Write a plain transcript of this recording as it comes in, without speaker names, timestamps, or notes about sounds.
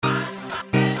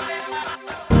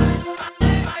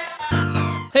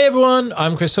Hey everyone,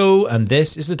 I'm Chris Hall, and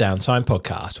this is the Downtime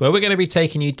Podcast, where we're going to be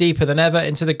taking you deeper than ever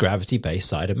into the gravity-based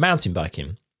side of mountain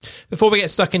biking. Before we get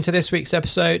stuck into this week's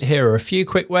episode, here are a few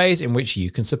quick ways in which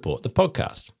you can support the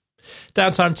podcast.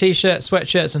 Downtime t-shirts,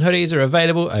 sweatshirts and hoodies are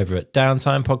available over at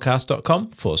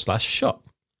downtimepodcast.com/shop.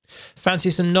 Fancy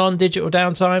some non-digital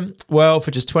downtime? Well, for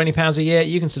just £20 a year,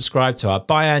 you can subscribe to our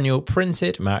biannual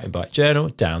printed mountain bike journal,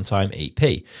 Downtime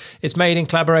EP. It's made in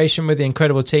collaboration with the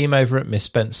incredible team over at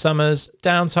Misspent Summers.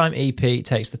 Downtime EP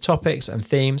takes the topics and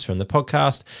themes from the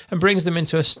podcast and brings them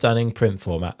into a stunning print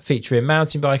format, featuring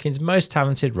mountain biking's most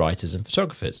talented writers and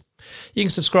photographers. You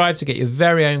can subscribe to get your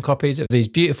very own copies of these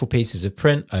beautiful pieces of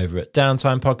print over at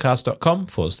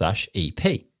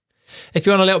downtimepodcast.com/EP. If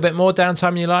you want a little bit more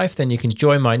downtime in your life, then you can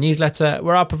join my newsletter,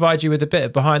 where I'll provide you with a bit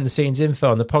of behind-the-scenes info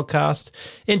on the podcast,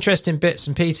 interesting bits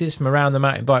and pieces from around the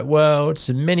mountain bike world,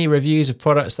 some mini reviews of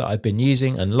products that I've been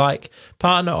using and like,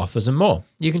 partner offers and more.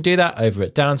 You can do that over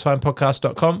at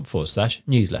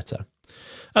downtimepodcast.com/newsletter.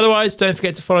 Otherwise, don't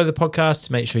forget to follow the podcast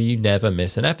to make sure you never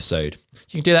miss an episode.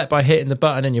 You can do that by hitting the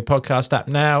button in your podcast app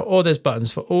now, or there's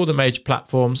buttons for all the major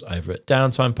platforms over at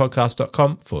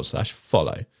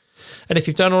downtimepodcast.com/follow. And if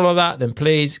you've done all of that, then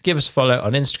please give us a follow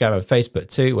on Instagram and Facebook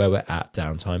too, where we're at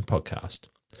Downtime Podcast.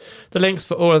 The links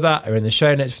for all of that are in the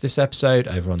show notes for this episode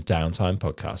over on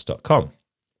downtimepodcast.com.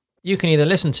 You can either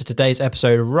listen to today's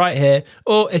episode right here,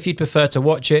 or if you'd prefer to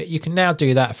watch it, you can now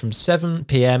do that from 7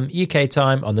 p.m. UK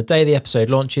time on the day the episode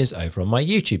launches over on my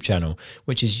YouTube channel,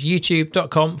 which is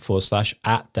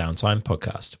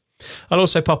youtube.com/@downtimepodcast. I'll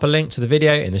also pop a link to the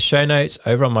video in the show notes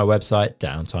over on my website,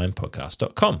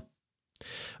 downtimepodcast.com.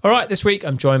 All right, this week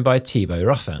I'm joined by Thibaut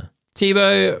Ruffin.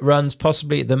 Thibaut runs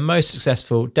possibly the most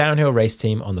successful downhill race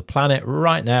team on the planet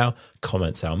right now,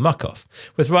 Commencal Muc-Off.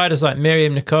 With riders like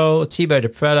Miriam Nicole, Thibaut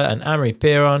Deprella and Amaury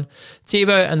Piron,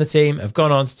 Thibaut and the team have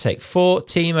gone on to take 4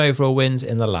 team overall wins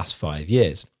in the last 5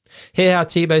 years. Hear how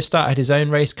Thibaut started his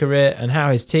own race career and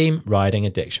how his team riding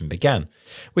addiction began.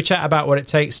 We chat about what it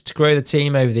takes to grow the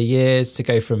team over the years, to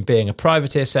go from being a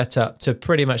privateer setup to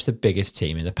pretty much the biggest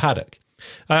team in the paddock.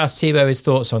 I asked Thibaut his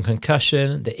thoughts on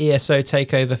concussion, the ESO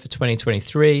takeover for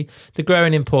 2023, the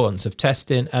growing importance of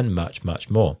testing, and much,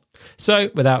 much more. So,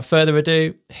 without further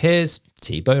ado, here's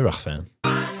Thibaut Ruffin.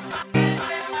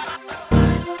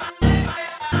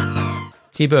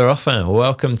 Thibaut Ruffin,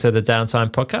 welcome to the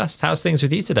Downtime Podcast. How's things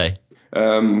with you today?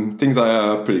 Things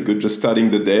are pretty good. Just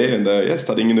starting the day and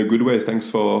starting in a good way. Thanks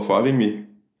for having me.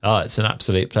 Oh, it's an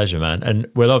absolute pleasure, man. And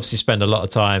we'll obviously spend a lot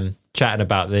of time chatting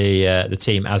about the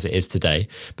team as it is today.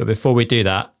 But before we do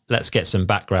that, let's get some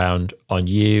background on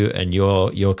you and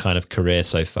your kind of career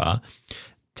so far.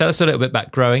 Tell us a little bit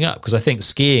about growing up, because I think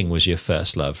skiing was your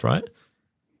first love, right?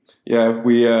 Yeah, I've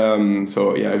been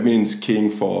in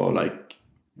skiing for like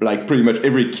pretty much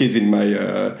every kid in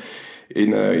my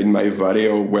in my valley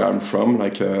or where I'm from,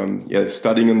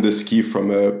 starting on the ski from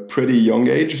a pretty young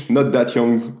age, not that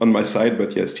young on my side,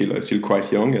 but still quite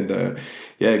young, and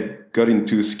got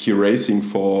into ski racing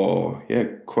for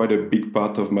quite a big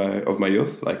part of my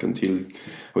youth, like until I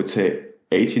would say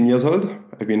 18 years old.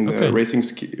 I've been racing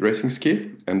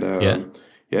ski, and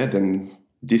then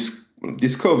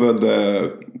discovered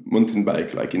mountain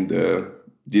bike like in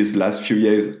these last few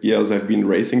years I've been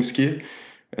racing ski,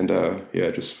 and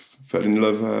just fell in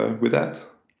love with that.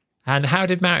 And how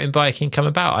did mountain biking come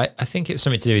about? I think it was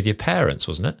something to do with your parents,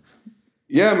 wasn't it?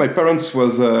 Yeah, my parents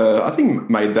was, I think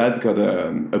my dad got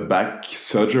a back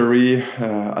surgery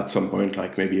at some point,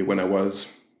 like maybe when I was,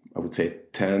 I would say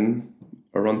 10,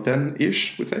 around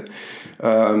 10-ish, would say.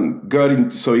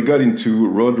 He got into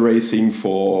road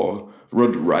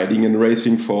riding and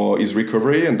racing for his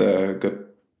recovery, and got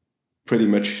pretty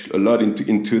much a lot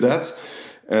into that.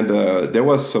 And there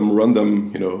was some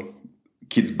random,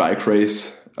 kids bike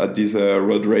race at this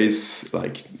road race,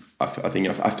 like I think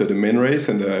after the main race,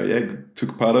 and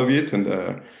took part of it, and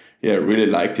really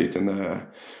liked it, and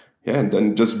and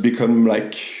then just become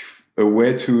like a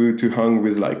way to hang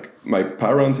with like my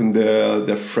parents and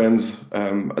their friends.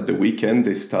 At the weekend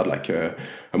they start like a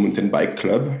mountain bike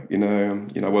club in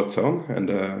our town, and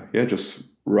just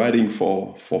riding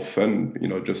for fun,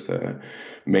 just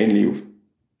mainly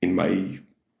in my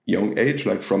young age,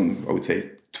 like from I would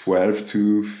say 12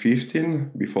 to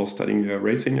 15 before starting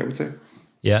racing, I would say.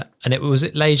 Yeah, and was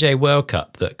it Léger World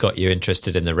Cup that got you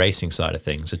interested in the racing side of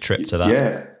things, a trip to that?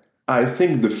 Yeah, I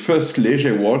think the first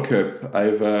Léger World Cup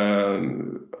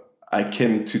I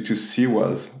came to see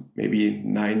was maybe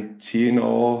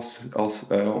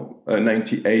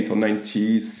 98 or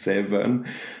 97.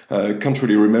 Can't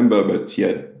really remember, but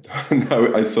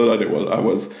now I saw that I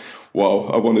was wow,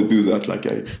 I want to do that. Like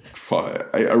I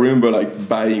remember like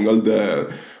buying all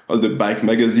all the bike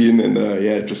magazine, and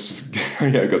just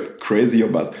I got crazy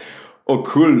about how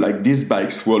cool like these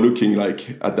bikes were looking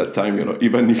like at that time.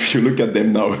 Even if you look at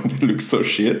them now, they look so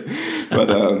shit. But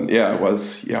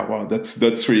wow,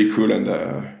 that's really cool, and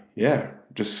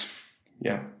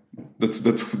that's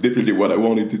definitely what I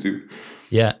wanted to do.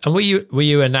 Yeah, and were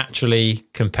you a naturally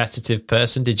competitive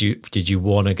person? Did you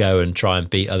want to go and try and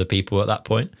beat other people at that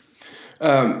point?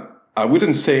 I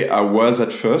wouldn't say I was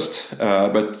at first,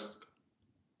 but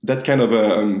that kind of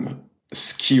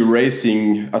ski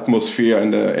racing atmosphere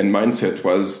and mindset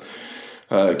was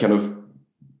kind of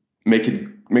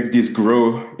make this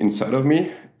grow inside of me,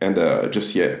 and learn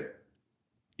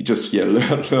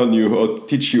you,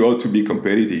 teach you how to be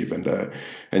competitive,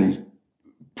 and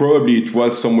probably it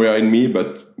was somewhere in me,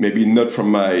 but maybe not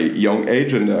from my young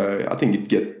age, and I think it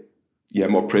get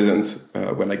more present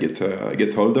when I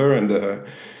get older, and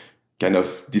kind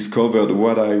of discovered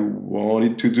what I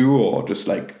wanted to do, or just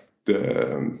like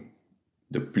the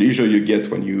pleasure you get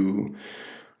when you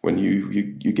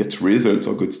get results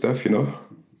or good stuff,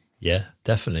 Yeah,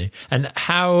 definitely. And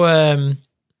how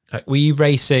were you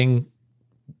racing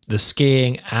the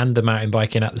skiing and the mountain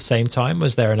biking at the same time?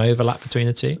 Was there an overlap between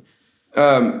the two?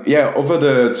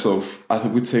 Over I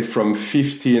would say from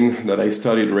 15 that I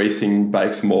started racing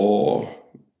bikes more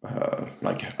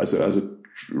like as a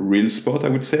real sport, I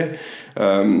would say.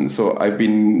 So I've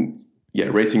been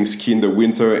racing ski in the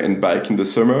winter and bike in the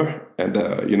summer, and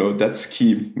that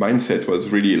ski mindset was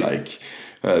really like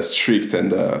strict,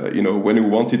 and when you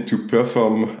wanted to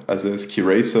perform as a ski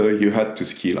racer, you had to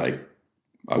ski like,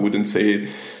 I wouldn't say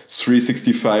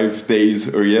 365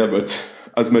 days a year, but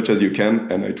as much as you can.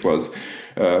 And it was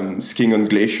skiing on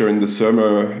glacier in the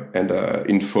summer and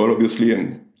in fall, obviously,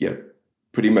 and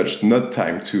pretty much not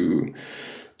time to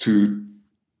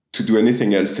do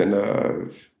anything else. And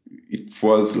it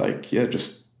was like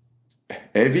just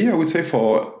heavy, I would say,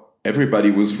 for everybody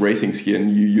who's racing ski,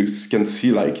 and you can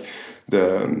see like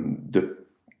the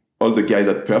all the guys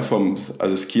that performs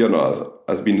as a skier now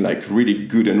has been like really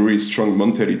good and really strong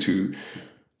mentally to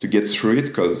get through it,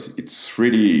 because it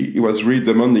was really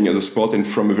demanding as a sport, and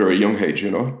from a very young age,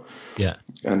 Yeah.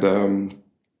 And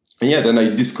then I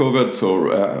discovered,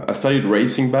 I started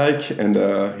racing bike, and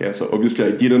so obviously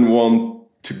I didn't want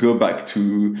to go back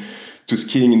to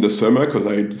skiing in the summer, because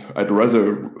I'd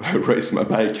rather race my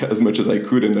bike as much as I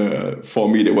could, and for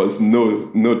me there was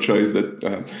no choice. That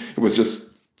it was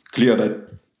just clear that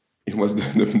it was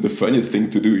the funniest thing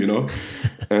to do,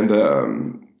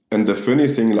 and the funny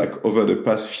thing, like over the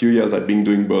past few years, I've been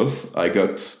doing both. I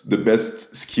got the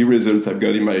best ski results I've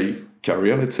got in my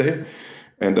career, let's say,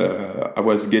 and I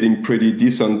was getting pretty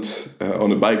decent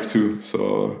on a bike too.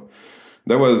 So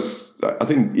that was, I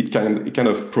think, it kind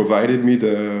of provided me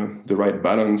the right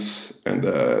balance and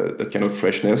that kind of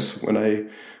freshness when I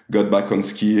got back on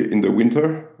ski in the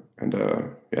winter, and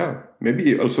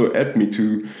maybe it also helped me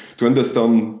to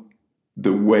understand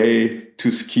the way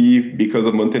to ski because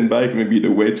of mountain bike, maybe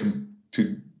the way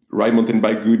to ride mountain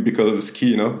bike good because of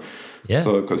ski, Yeah.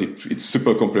 So because it's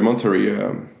super complementary,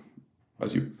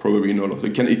 as you probably know,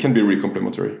 it can be really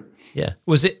complementary. Yeah.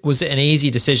 Was it an easy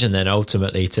decision then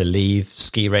ultimately to leave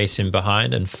ski racing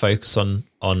behind and focus on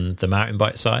the mountain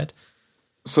bike side?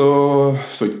 So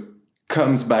it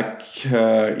comes back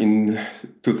in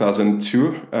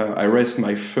 2002. I raced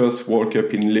my first World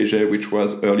Cup in Léger, which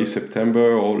was early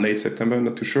September or late September,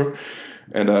 not too sure.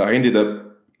 And I ended up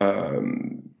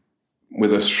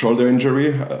with a shoulder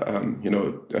injury,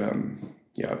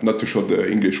 not too sure the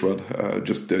English word,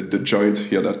 just the joint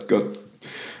here that got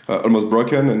almost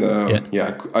broken. And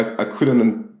I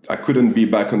couldn't be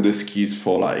back on the skis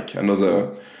for like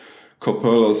another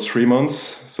couple or 3 months.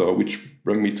 So which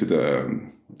brought me to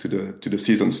the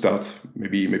season start,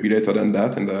 maybe later than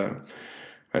that. And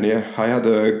I had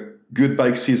a good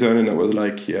bike season, and I was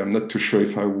like, I'm not too sure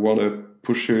if I want to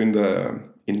push you in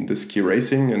the ski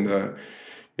racing, and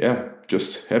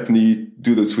just help me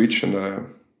do the switch, and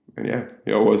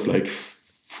I was like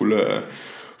full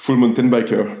mountain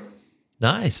biker.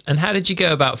 Nice. And how did you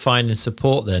go about finding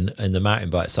support then in the mountain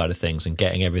bike side of things and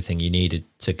getting everything you needed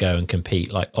to go and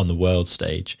compete like on the world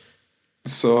stage?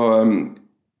 So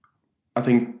I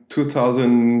think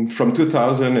from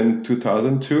 2000 and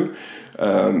 2002,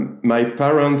 my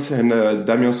parents and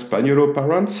Damian Spagnuolo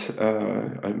parents,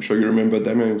 I'm sure you remember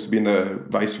Damian, who's been a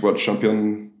vice world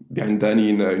champion behind Danny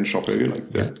in Championville, like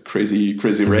that crazy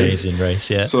race. Amazing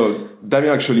race, yeah. So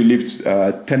Damian actually lived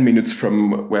 10 minutes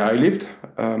from where I lived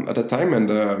at the time, and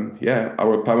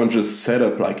our parents just set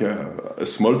up like a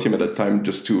small team at that time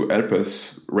just to help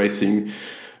us racing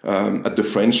at the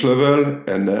French level,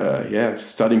 and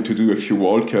starting to do a few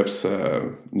World Cups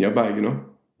nearby,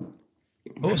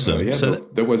 Awesome. Yeah, So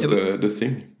that was the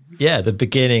thing. Yeah, the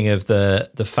beginning of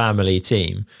the family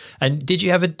team. And did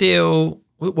you have a deal?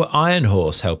 Were Iron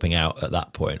Horse helping out at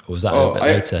that point, or was that a little bit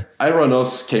later? Iron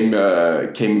Horse came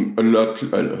a lot,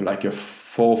 like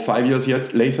 4 or 5 years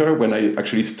yet later, when I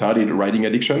actually started Riding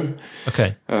Addiction.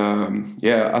 Okay.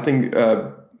 I think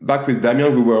back with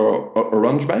Damien, we were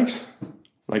orange bikes,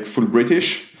 like full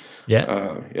British.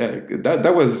 Yeah.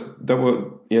 That was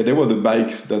they were the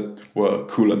bikes that were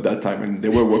cool at that time, and they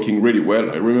were working really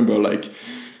well.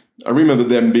 I remember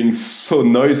them being so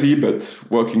noisy, but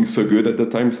working so good at the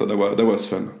time. So that was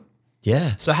fun.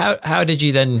 Yeah. So how did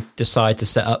you then decide to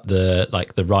set up the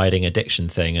Riding Addiction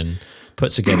thing and put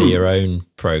together your own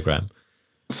program?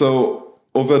 So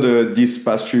over these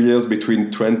past few years,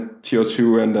 between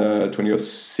 2002 and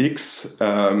 2006,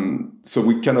 so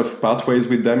we kind of part ways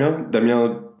with Damien.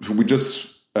 Damien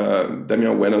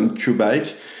went on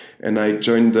Q-Bike, and I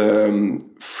joined the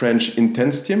French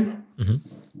Intense team. Mm-hmm.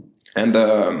 And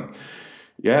I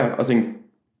think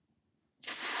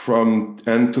from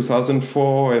end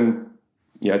 2004 and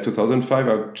 2005,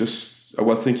 I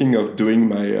was thinking of doing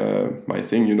my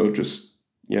thing, just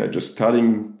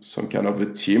starting some kind of a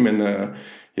team, and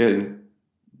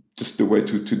just the way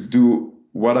to do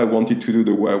what I wanted to do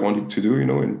the way I wanted to do, and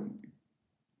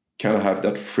kind of have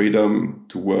that freedom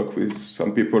to work with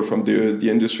some people from the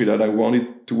industry that I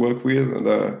wanted to work with,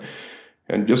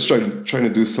 and just trying to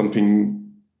do something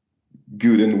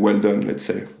good and well done, let's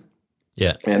say.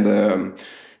 Yeah. And I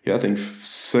think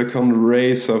second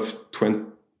race of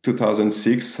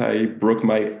 2006, I broke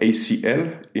my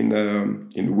ACL in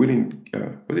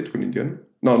Willingen?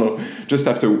 No, just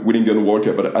after Willingen World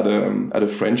Cup, but at a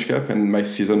French Cup, and my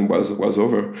season was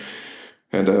over.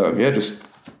 And just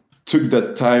took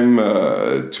that time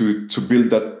to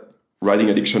build that Riding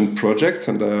Addiction project.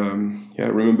 And I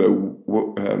remember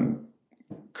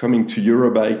coming to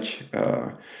Eurobike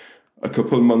a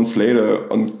couple months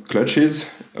later on crutches.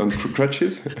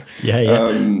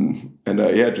 Yeah.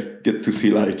 To get to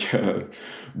see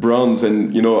bronze,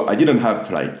 and I didn't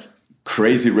have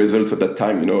crazy results at that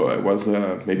time. I was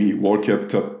maybe World Cup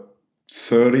top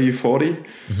 30, 40,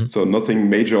 mm-hmm. So nothing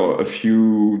major, a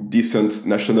few decent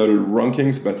national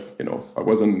rankings, but I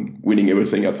wasn't winning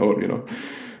everything at all. Being at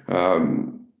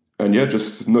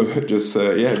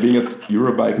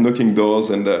Eurobike, knocking doors,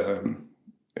 and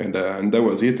that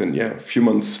was it. And a few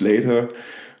months later,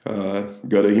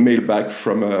 got an email back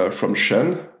from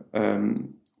Sean,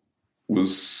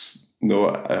 who's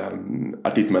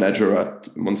athlete manager at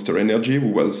Monster Energy, who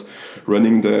was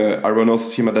running the Iron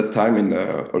Horse team at that time, and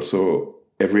also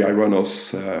every Iron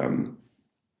Horse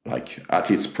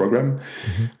athletes program.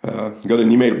 Mm-hmm. Got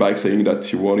an email back saying that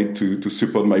he wanted to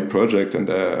support my project, and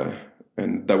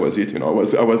that was it. I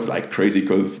was crazy,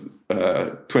 because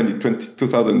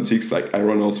 2006,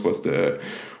 Iron Horse was the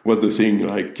thing,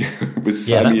 with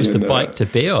Sammy. That was the bike to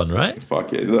be on, right?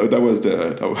 Fuck yeah, that was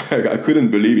I couldn't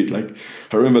believe it.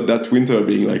 I remember that winter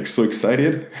being so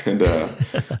excited, and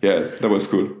that was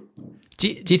cool. Do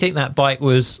you think that bike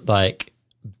was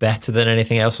better than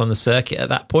anything else on the circuit at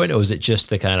that point, or was it just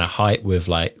the kind of hype with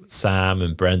Sam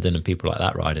and Brendan and people like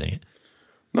that riding it?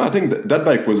 No, I think that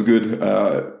bike was good.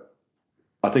 I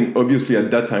think obviously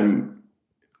at that time,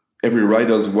 every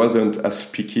riders wasn't as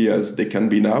picky as they can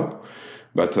be now.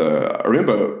 But I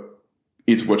remember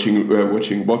it working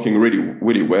really,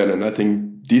 really well. And I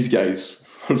think these guys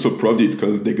also proved it,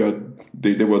 because they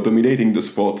were dominating the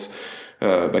sport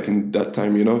back in that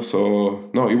time,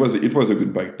 So no, it was a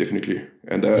good bike, definitely.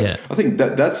 And I think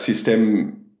that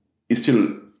system is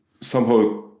still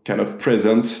somehow kind of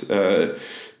present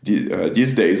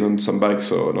these days on some bikes.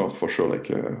 So no, for sure, I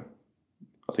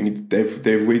think it's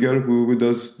Dave Wiggle who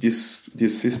does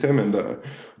this system, and I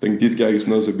think this guy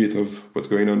knows a bit of what's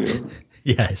going on.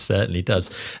 Yeah, it certainly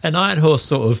does. And Iron Horse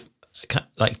sort of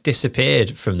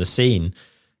disappeared from the scene.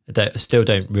 Still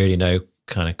don't really know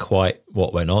kind of quite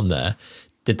what went on there.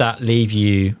 Did that leave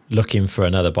you looking for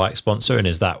another bike sponsor? And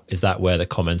is that where the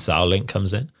Commencal link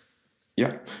comes in?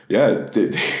 Yeah,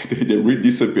 they really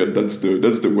disappeared. That's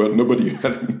the word. Nobody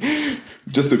had.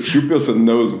 Just a few person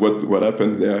knows what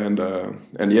happened there,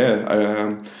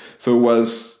 so it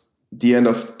was the end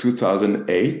of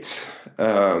 2008.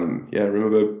 I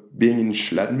remember being in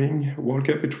Schladming World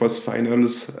Cup. It was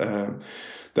finals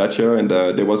that year, and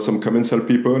there was some Commencal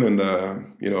people, and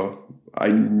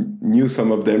I knew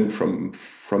some of them from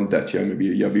that year, maybe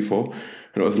a year before.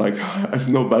 And I was like, I have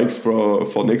no bikes for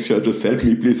next year. Just help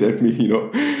me, please help me.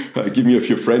 Give me a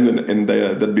few friends, and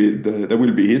that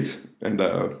will be it. And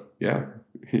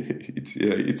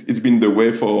it's been the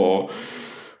way for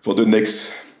the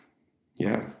next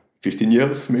 15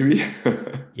 years, maybe.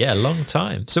 Yeah, a long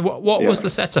time. So what was the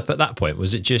setup at that point?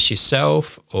 Was it just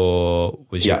yourself, or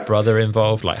was your brother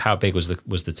involved? Like, how big was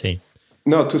the team?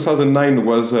 No, 2009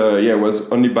 was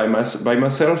only by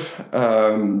myself.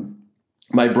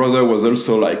 My brother was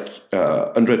also like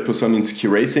 100% in ski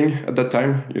racing at that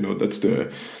time. You know, that's the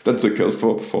curve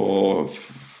for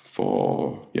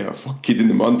kids in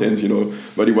the mountains. You know,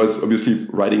 but he was obviously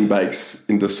riding bikes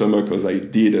in the summer because I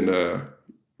did, and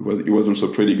he was also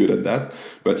pretty good at that.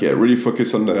 But yeah, really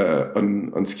focused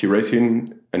on ski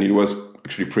racing, and it was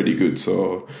actually pretty good.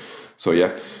 So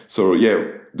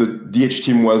the DH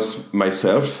team was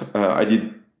myself. I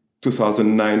did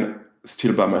 2009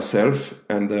 still by myself,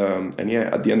 and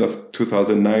at the end of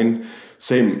 2009,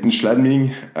 same in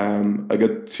Schladming, I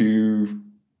got to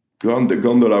go on the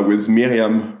gondola with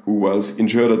Miriam, who was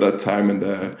injured at that time,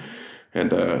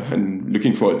 and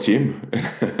looking for a team,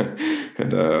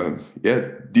 and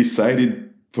decided,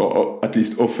 or at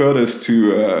least offered us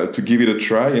to give it a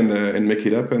try and make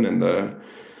it happen, and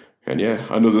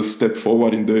another step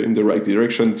forward in the right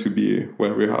direction to be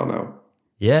where we are now.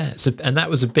 Yeah, so and that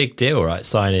was a big deal, right?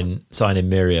 Signing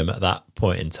Miriam at that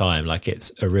point in time, like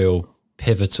it's a real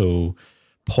pivotal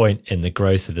point in the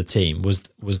growth of the team. Was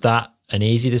that an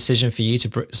easy decision for you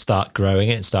to start growing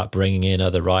it and start bringing in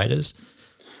other riders?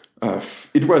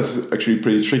 It was actually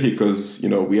pretty tricky because, you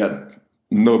know, we had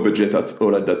no budget at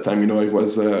all at that time. You know, I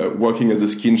was working as a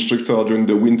ski instructor during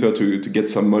the winter to get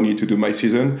some money to do my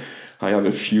season. I have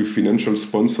a few financial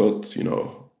sponsors, you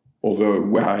know, over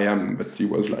where I am, but it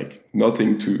was like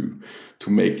nothing to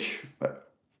make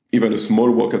even a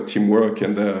small workout team work.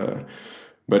 And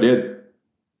but yeah,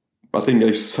 I think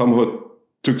I somehow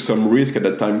took some risk at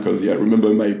that time because I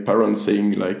remember my parents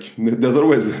saying like, there's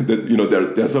always that, you know,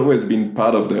 there's always been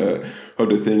part of the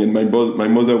thing, and my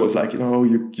mother was like, no,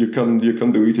 you can't do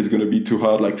it, it's going to be too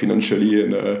hard, like financially,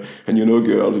 and you know,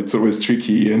 girls, it's always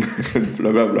tricky, and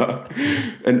blah blah blah.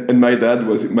 And my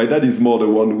dad is more the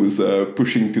one who's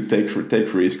pushing to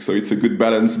take risks, so it's a good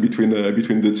balance between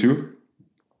the two.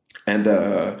 And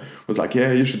was like,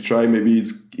 yeah, you should try, maybe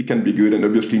it can be good. And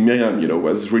obviously Miriam, you know,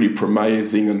 was really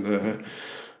promising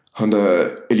on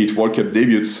the Elite World Cup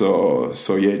debut. So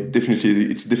yeah,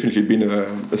 it's definitely been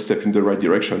a step in the right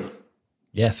direction.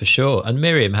 Yeah, for sure. And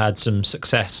Miriam had some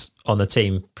success on the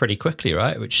team pretty quickly,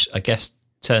 right? Which I guess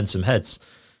turned some heads.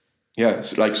 Yeah,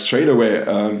 like straight away.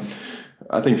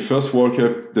 I think first World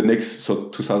Cup, the next, so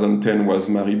 2010 was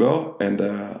Maribor, and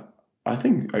I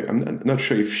think I'm not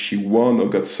sure if she won or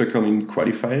got second in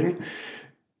qualifying.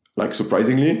 Like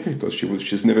surprisingly, because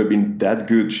she's never been that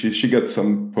good. She got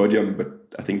some podium,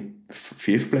 but I think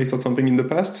 5th place or something in the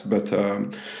past. But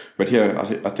yeah,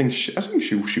 I think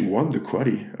she won the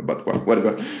quali, but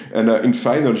whatever. And in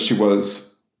final, she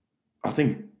was, I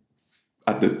think,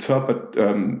 at the top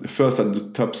first at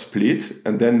the top split,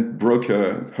 and then broke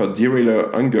her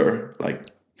derailleur hanger, like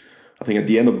I think at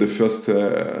the end of the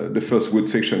first wood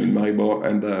section in Maribor.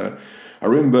 And I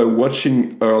remember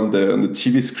watching her on the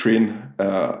TV screen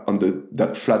on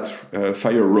that flat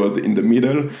fire road in the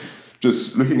middle,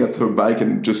 just looking at her bike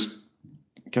and just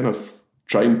kind of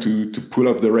trying to pull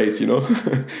off the race, you know,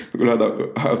 pull out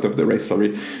of the race,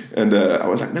 sorry. And I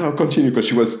was like, no, continue, because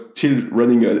she was still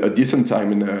running a decent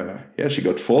time. And she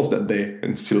got fourth that day,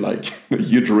 and still like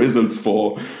huge results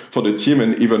for the team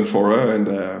and even for her. And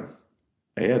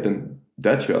then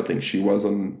that year, I think she was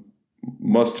on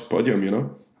most podium, you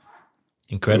know.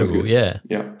 Incredible, yeah.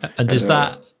 And does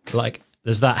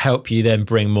that help you then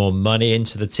bring more money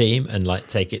into the team and like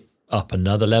take it up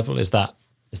another level? Is that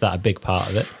a big part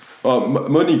of it?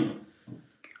 Money,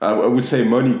 I would say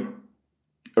money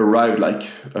arrived like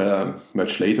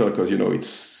much later, because, you know,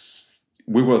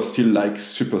 we were still like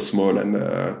super small, and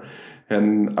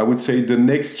I would say the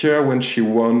next year when she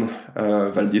won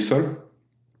Val d'Isole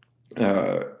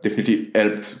definitely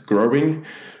helped growing.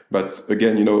 But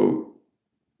again, you know,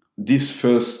 these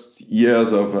first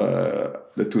years of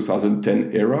the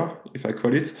 2010 era, if you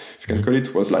can call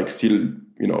it, was like still,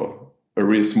 you know, a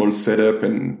really small setup,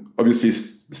 and obviously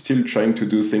still trying to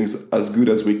do things as good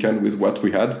as we can with what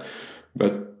we had.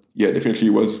 But yeah, definitely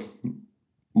was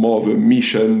more of a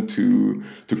mission to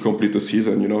complete the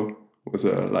season, you know. It was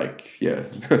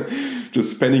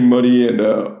just spending money and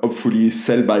hopefully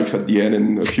sell bikes at the end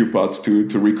and a few parts to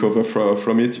recover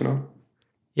from it, you know.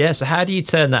 Yeah, so how do you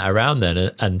turn that around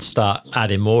then and start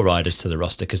adding more riders to the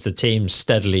roster? Because the team's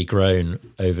steadily grown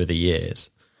over the years.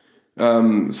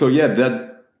 So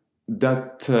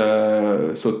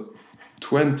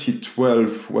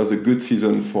 2012 was a good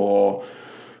season for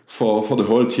for the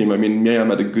whole team. I mean, Miriam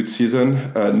had a good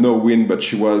season, no win, but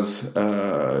she was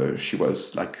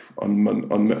like on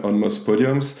most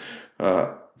podiums.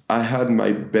 I had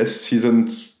my best season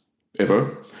ever,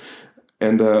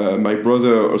 and my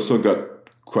brother also got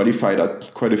qualified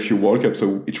at quite a few World Cups, so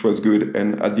which was good.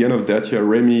 And at the end of that year,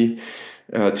 Remy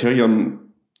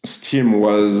Thierion's team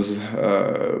was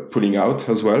pulling out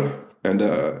as well. And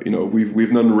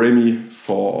we've known Remy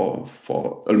for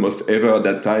almost ever at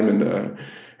that time,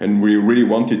 and we really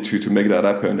wanted to make that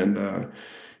happen. And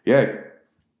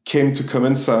came to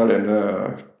Commencal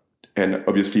and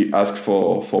obviously asked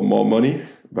for more money.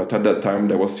 But at that time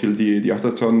there was still the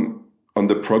Atherton on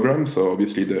the program, so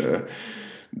obviously the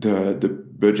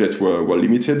budget were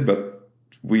limited. But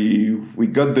we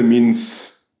got the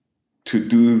means to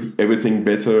do everything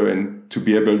better and to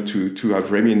be able to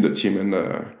have Remy in the team.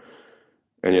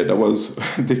 And yeah, that was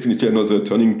definitely another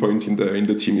turning point in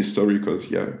the team history, because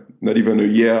not even a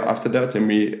year after that,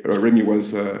 Remy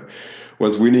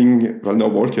was winning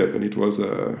Valnor World Cup, and it was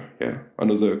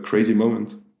another crazy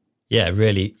moment. Yeah,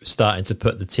 really starting to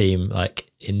put the team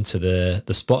like into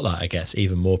the spotlight, I guess.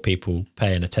 Even more people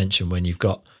paying attention when you've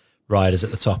got riders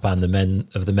at the top and the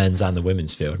men's and the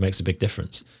women's field. It makes a big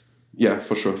difference. Yeah,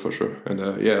 for sure. And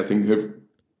I think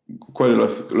quite a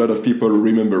lot of people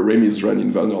remember Remy's run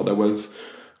in Valnor. That was,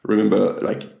 remember,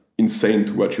 like insane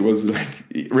to watch. He was like,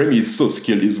 Remy is so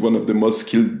skilled. He's one of the most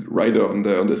skilled rider on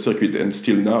the circuit, and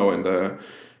still now. And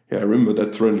I remember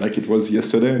that run like it was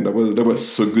yesterday, and that was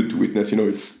so good to witness.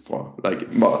 It's like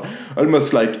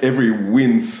almost like every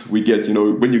wins we get.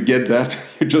 When you get that,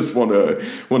 you just want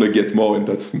to get more, and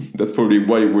that's probably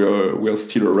why we're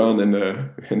still around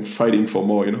and fighting for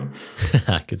more.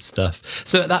 Good stuff.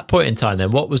 So at that point in time,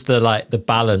 then, what was the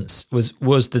balance? Was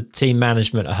the team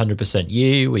management 100%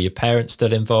 you? Were your parents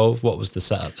still involved? What was the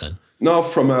setup then? No,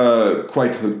 from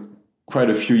quite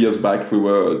a few years back, we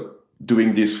were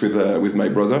doing this with my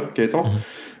brother Gaëtan.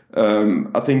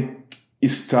 Mm-hmm. I think he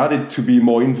started to be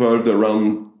more involved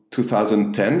around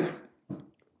 2010,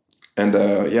 and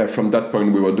from that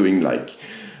point we were doing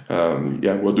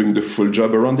we're doing the full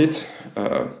job around it.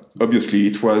 Obviously,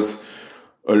 it was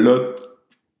a lot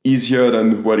easier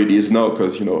than what it is now,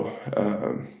 because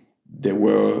there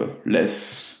were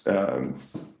less.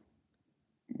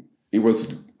 It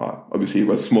was obviously it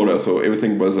was smaller, so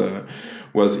everything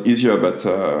was easier. But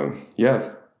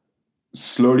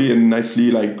slowly and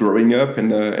nicely, like growing up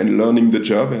and learning the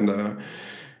job, and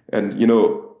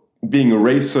being a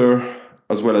racer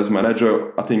as well as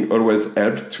manager, I think always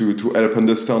helped to help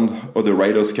understand how the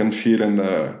riders can feel, and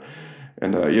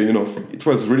it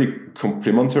was really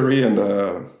complimentary, and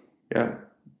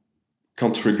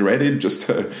can't regret it. Just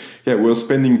we were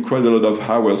spending quite a lot of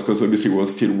hours, because obviously we were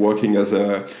still working as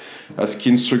ski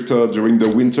instructor during the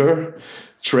winter,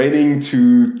 training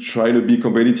to try to be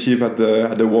competitive at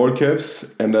the World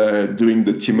Cups, and doing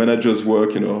the team manager's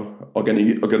work,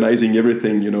 organizing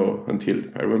everything, until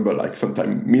I remember like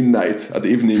sometime midnight at the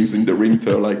evenings in the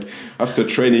winter, like after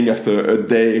training, after a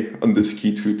day on the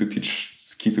ski to teach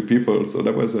ski to people. So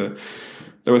that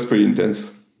was pretty intense.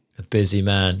 A busy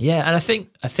man. Yeah, and I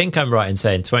think I'm right in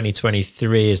saying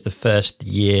 2023 is the first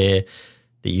year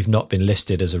that you've not been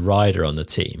listed as a rider on the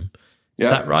team. Is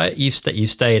that right? You've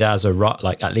stayed as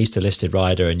at least a listed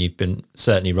rider, and you've been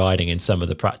certainly riding in some of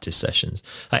the practice sessions.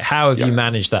 Like, how have you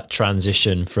managed that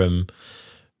transition from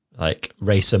like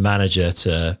racer manager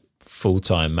to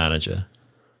full-time manager?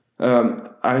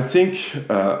 I think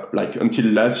until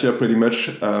last year, pretty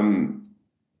much,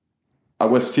 I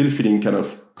was still feeling kind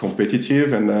of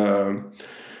competitive, and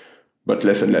but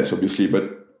less and less, obviously.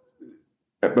 But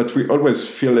we always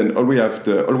feel and always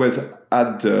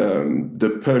had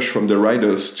the push from the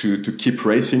riders to keep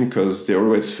racing, because they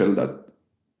always felt that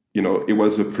it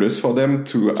was a plus for them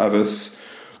to have us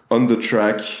on the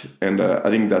track, and I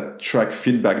think that track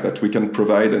feedback that we can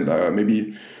provide, and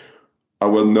maybe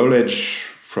our knowledge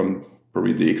from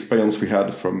probably the experience we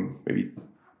had from maybe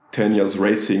 10 years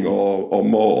racing or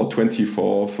more, or 20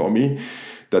 for me,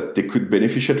 that they could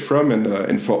benefit from,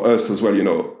 and for us as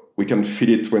well. We can feel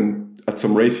it when at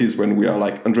some races when we are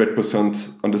like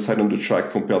 100% on the side on the track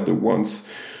compared to once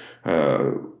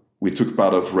we took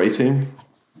part of racing.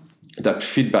 That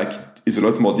feedback is a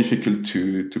lot more difficult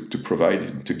to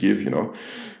provide, to give,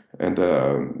 and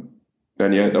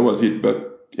that was it.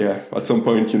 But at some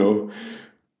point,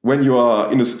 when you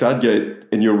are in a start gate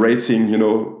and you're racing,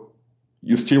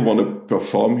 you still want to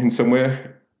perform in some way,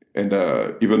 and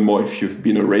even more if you've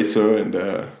been a racer, and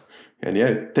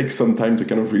it takes some time to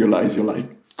kind of realize you're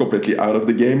like completely out of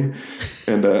the game.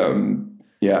 And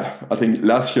I think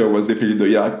last year was definitely the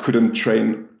year I couldn't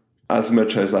train as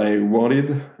much as I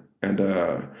wanted, and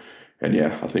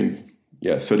yeah, I think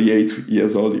 38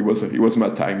 years old, it was my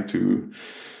time to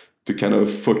kind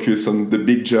of focus on the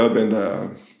big job and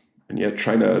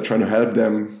trying to help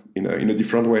them in a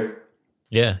different way.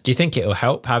 Yeah. Do you think it'll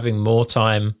help having more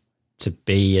time to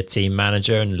be a team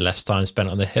manager and less time spent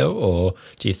on the hill, or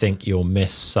do you think you'll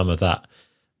miss some of that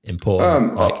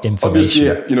important information?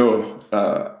 Obviously,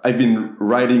 I've been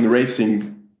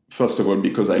racing first of all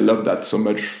because I love that so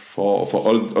much for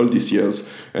all these years,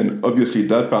 and obviously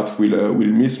that part will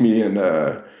miss me, and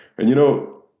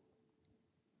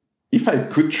if I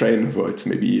could train, though it's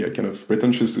maybe kind of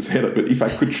pretentious to say that, but if I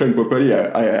could train properly,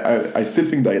 I still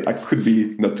think that I could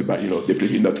be not too bad.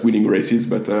 Definitely not winning races,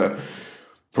 but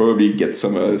probably get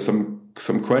some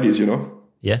qualities.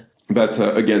 Yeah. But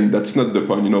again, that's not the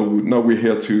point. Now we're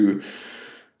here to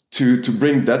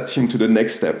bring that team to the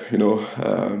next step.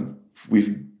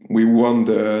 We won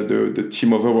the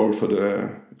team overall for the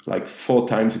 4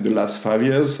 times in the last 5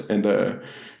 years, and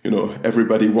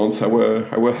everybody wants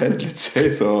our head, let's say.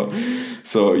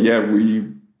 So yeah, we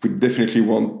definitely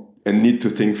want and need to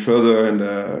think further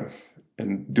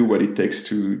and do what it takes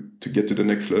to get to the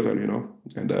next level,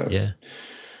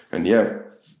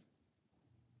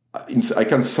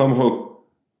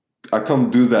 I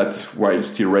can't do that while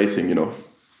still racing,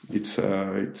 It's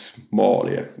more,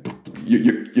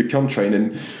 you can't train,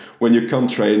 and when you can't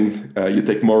train, you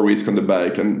take more risk on the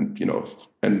bike, and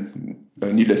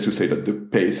needless to say that the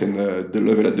pace and the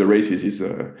level at the races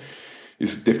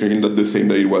is definitely not the same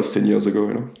that it was 10 years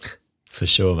ago, For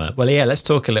sure, man. Well, yeah, let's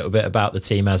talk a little bit about the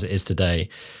team as it is today.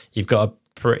 You've got a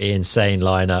pretty insane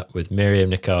lineup with Myriam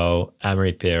Nicole,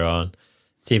 Amaury Pierron,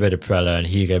 Thibaut Deprella, and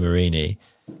Hugo Marini.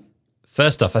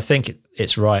 First off, I think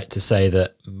it's right to say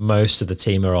that most of the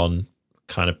team are on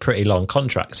kind of pretty long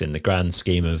contracts in the grand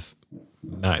scheme of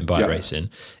mountain bike racing.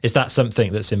 Is that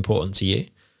something that's important to you?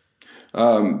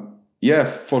 Yeah,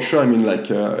 for sure. I mean,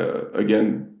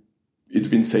 again, it's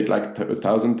been said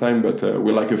 1,000 times, but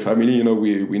we're like a family.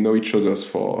 We know each other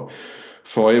for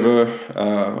forever.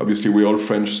 Obviously, we're all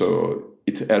French, so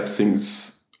it helps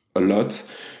things a lot.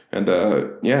 And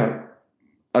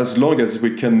as long as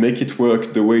we can make it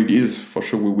work the way it is, for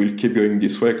sure we will keep going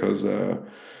this way, because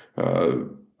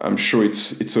I'm sure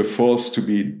it's a force to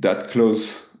be that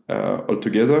close all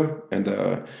together. And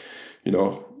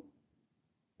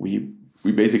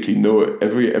we basically know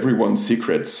everyone's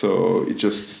secrets, so it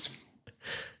just,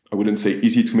 I wouldn't say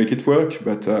easy to make it work,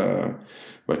 but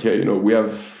yeah, we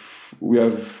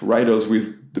have riders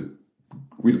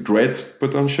with great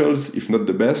potentials, if not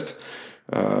the best.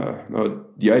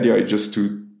 The idea is just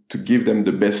to give them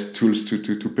the best tools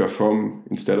to perform,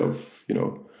 instead of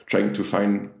trying to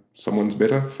find someone's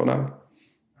better for now.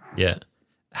 Yeah.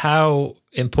 How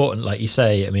important, like you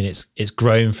say, I mean, it's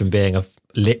grown from being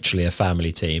literally a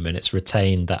family team, and it's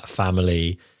retained that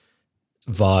family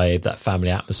vibe, that family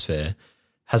atmosphere.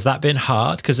 Has that been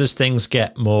hard? Because as things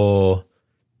get more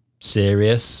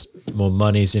serious, more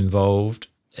money's involved,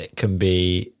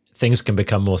 things can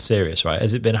become more serious, right?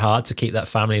 Has it been hard to keep that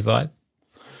family vibe?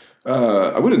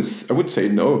 I would say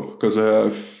no, because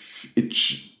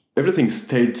everything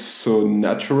stayed so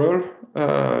natural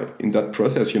in that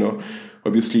process.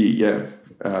 Obviously,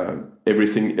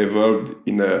 everything evolved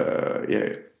in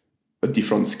a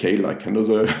different scale, like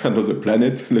another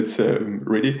planet, let's say,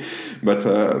 really. But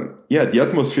the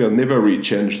atmosphere never really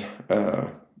changed,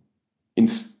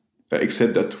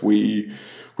 except that we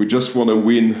just want to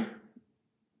win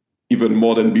even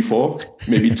more than before,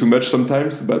 maybe too much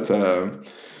sometimes, but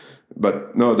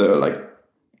no,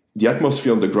 the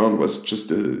atmosphere on the ground is just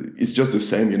the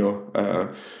same.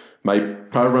 My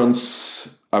parents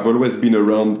have always been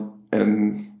around,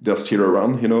 and they're still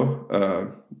around.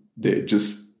 They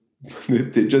just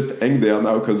hang there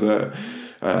now, because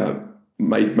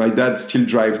my dad still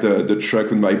drives the truck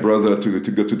with my brother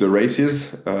to go to the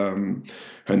races, and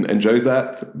enjoys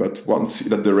that. But once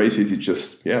at the races, he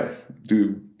just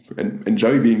and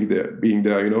enjoy being there.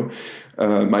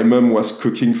 My mom was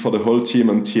cooking for the whole team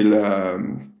until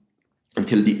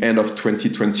the end of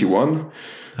 2021.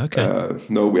 Okay.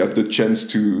 Now we have the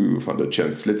chance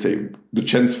let's say the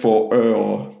chance for her,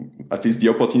 or at least the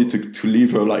opportunity to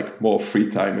leave her more free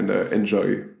time and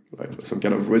enjoy some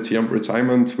kind of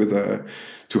retirement with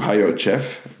to hire a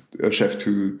chef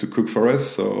to cook for us.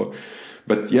 So,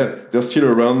 but yeah, they're still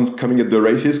around, coming at the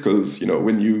races, because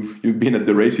when you've been at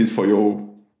the races for your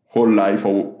whole life,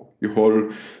 or your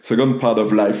whole second part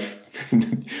of life,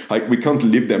 we can't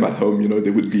leave them at home.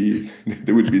 They would be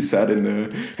sad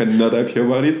and not happy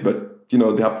about it. But they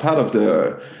are part of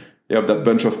that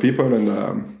bunch of people,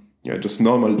 and just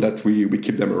normal that we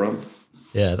keep them around.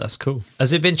 Yeah, that's cool.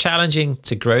 Has it been challenging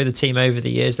to grow the team over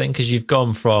the years then? Because you've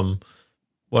gone from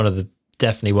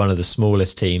definitely one of the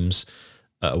smallest teams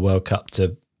at a World Cup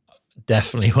to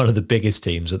definitely one of the biggest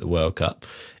teams at the World Cup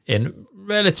in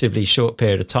relatively short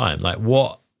period of time. Like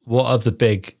what have the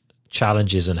big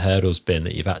challenges and hurdles been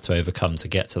that you've had to overcome to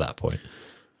get to that point?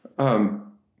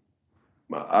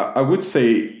 I would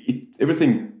say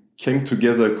everything came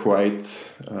together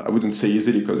quite, I wouldn't say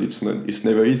easily because it's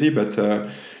never easy, but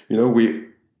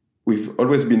we've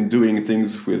always been doing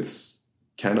things with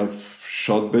kind of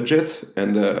short budget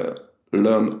and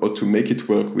learn how to make it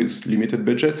work with limited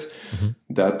budget. Mm-hmm.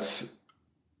 That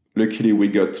luckily we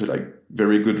got like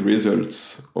very good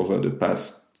results over the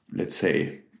past, let's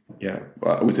say,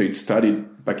 I would say it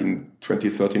started back in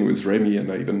 2013 with Remy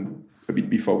and even a bit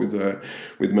before with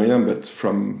Myriam, but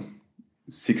from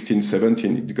 16,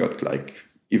 17 it got like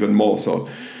even more. So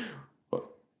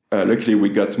luckily we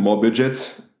got more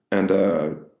budget and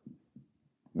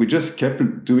we just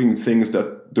kept doing things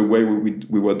that the way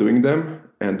we were doing them,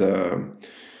 and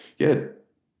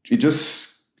it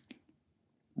just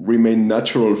remained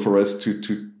natural for us to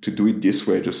do it this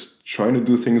way, just trying to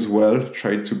do things well,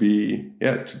 try to be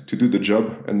to do the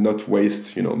job and not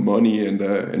waste money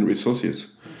and resources.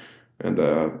 And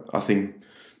I think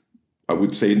I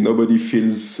would say nobody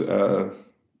feels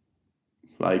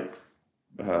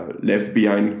left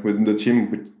behind within the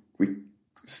team. We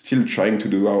still trying to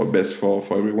do our best for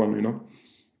everyone,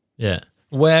 Yeah.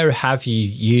 Where have you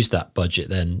used that budget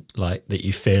then, like that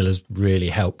you feel has really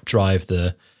helped drive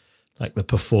the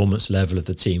performance level of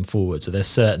the team forward? So there's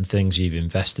certain things you've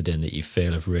invested in that you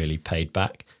feel have really paid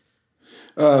back?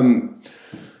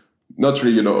 Not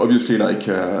really, obviously, like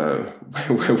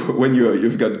when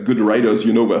you've got good riders,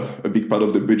 where a big part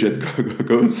of the budget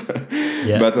goes.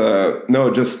 Yeah. But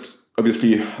no, just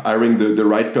obviously hiring the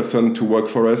right person to work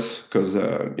for us, because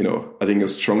I think a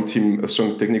strong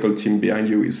technical team behind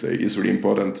you is really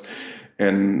important,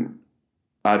 and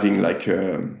having like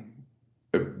a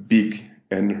big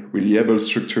and reliable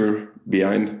structure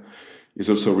behind is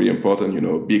also really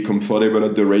important. Be comfortable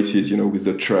at the races, with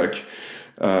the truck,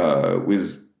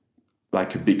 with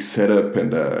like a big setup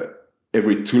and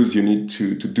every tools you need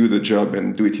to do the job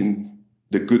and do it in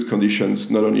the good conditions,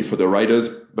 not only for the riders,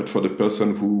 but for the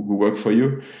person who work for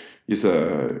you is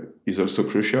also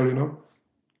crucial,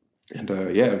 And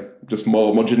just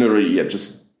more generally,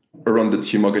 just around the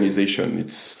team organization,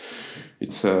 it's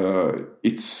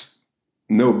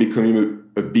now becoming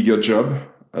a bigger job,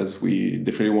 as we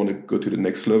definitely want to go to the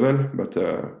next level. But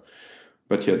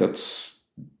yeah, that's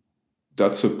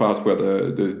a part where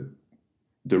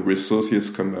the resources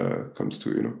comes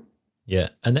to, Yeah,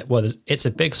 and it's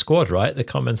a big squad, right? The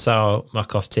Commencal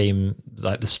Muc-Off team,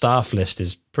 like the staff list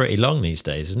is pretty long these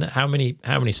days, isn't it? How many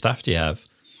staff do you have?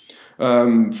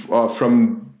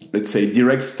 From, let's say,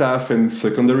 direct staff and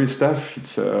secondary staff,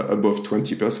 it's above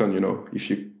 20%. If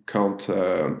you count,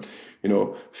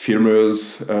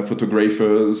 filmers,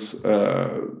 photographers,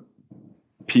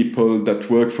 people that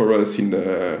work for us in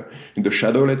the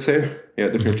shadow, let's say,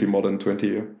 definitely more than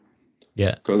 20.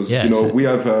 Yeah, because we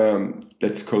have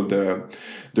let's call the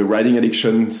riding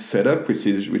addiction setup, which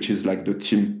is like the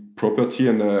team property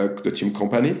and the team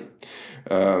company.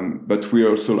 But we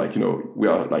also we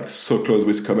are like so close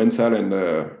with Commencal, and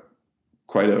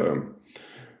quite a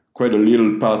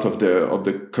little part of the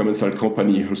Commencal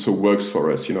company also works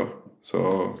for us.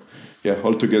 So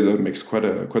altogether makes quite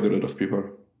a lot of people.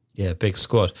 Yeah, big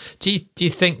squad. Do you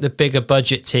think the bigger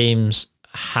budget teams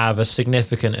have a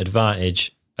significant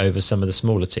advantage over some of the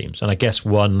smaller teams? And I guess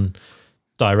one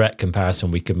direct comparison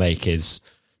we could make is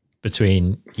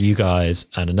between you guys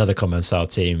and another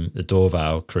Commencal team, the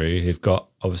Dorval crew, who've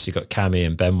obviously got Camille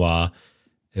and Benoit,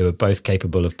 who are both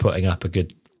capable of putting up a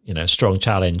good, strong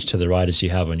challenge to the riders you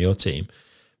have on your team.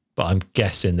 But I'm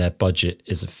guessing their budget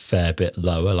is a fair bit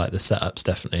lower, like the setup's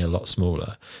definitely a lot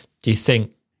smaller. Do you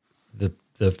think the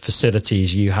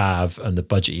facilities you have and the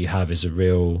budget you have is a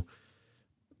real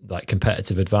like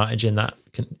competitive advantage in that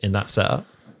setup?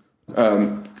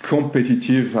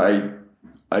 Competitive,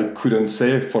 I couldn't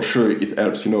say. For sure it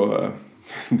helps,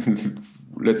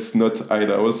 let's not hide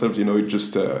ourselves, it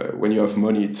just when you have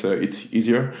money it's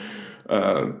easier,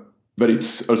 but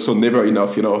it's also never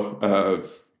enough.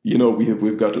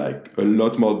 We've got like a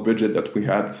lot more budget that we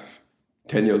had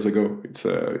 10 years ago.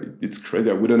 It's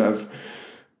crazy. I wouldn't have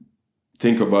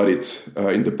think about it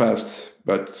in the past,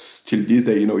 but still these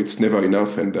days, it's never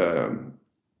enough. And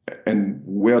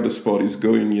where the sport is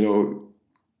going,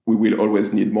 we will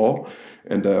always need more.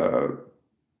 And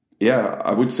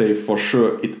I would say for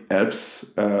sure it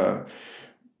helps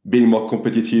being more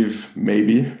competitive,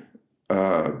 maybe.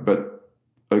 But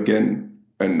again,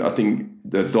 and I think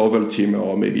the Dorval team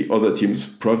or maybe other teams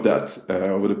proved that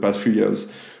over the past few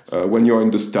years. When you're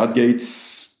in the start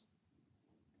gates,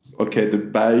 okay, the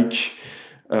bike,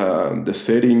 the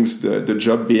settings, the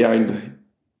job behind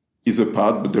is a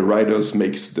part, but the riders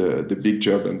makes the big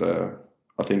job, and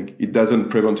I think it doesn't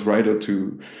prevent rider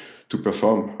to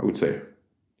perform, I would say.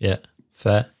 Yeah,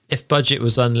 fair. If budget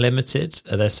was unlimited,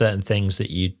 are there certain things that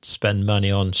you'd spend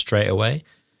money on straight away?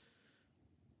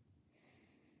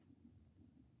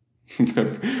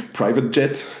 Private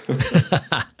jet.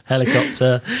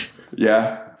 Helicopter.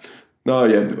 Yeah. No,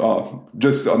 yeah.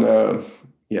 Just on a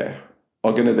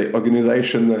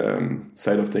organization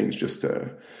side of things, just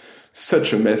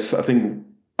such a mess. I think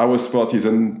our sport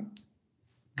isn't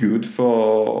good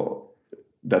for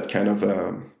that kind of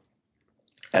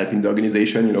helping the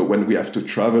organization. You know, when we have to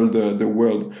travel the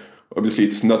world, obviously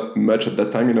it's not much at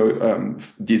that time. You know,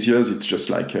 these years it's just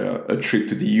like a trip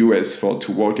to the US for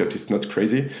 2 World Cups. It's not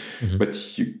crazy,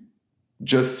 but you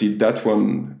just see that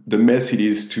one, the mess it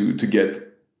is to get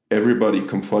everybody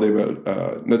comfortable.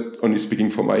 Not only speaking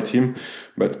for my team,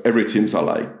 but every teams are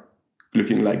like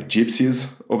looking like gypsies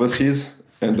overseas,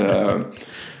 and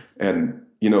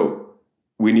you know,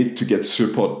 we need to get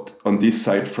support on this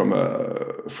side from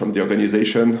the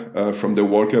organization, from the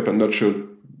World Cup. I'm not sure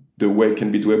the way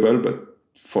can be doable, but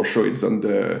for sure it's on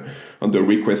the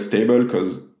request table,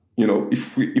 because you know,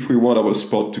 if we want our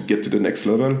sport to get to the next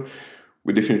level,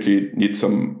 we definitely need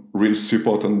some real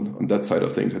support on that side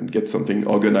of things, and get something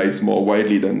organized more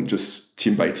widely than just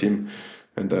team by team,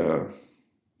 and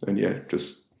yeah,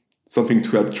 just something to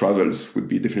help travels would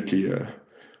be definitely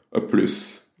a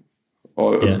plus,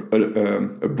 or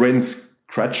a brain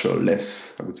scratcher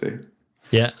less, I would say.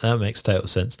 Yeah, that makes total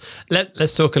sense.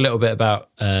 Let's talk a little bit about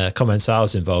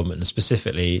Commensal's involvement, and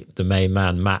specifically the main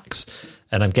man, Max.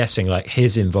 And I'm guessing like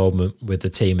his involvement with the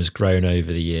team has grown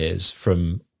over the years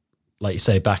from, like you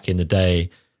say, back in the day,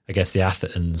 I guess the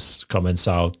Athens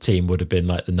Commensal team would have been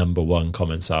like the number one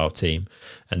Commensal team.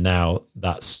 And now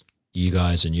that's you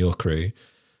guys and your crew.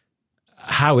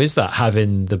 How is that,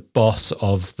 having the boss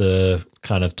of the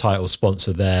kind of title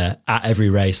sponsor there at every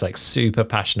race, like super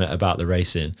passionate about the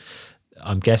racing?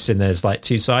 I'm guessing there's like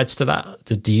 2 sides to that.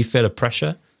 Do you feel a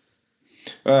pressure?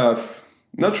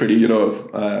 Not really. You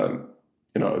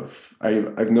know,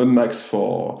 I've known Max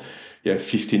for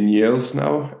 15 years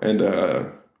now, and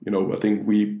you know, I think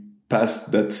we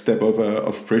passed that step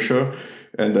of pressure,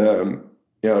 and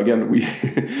again,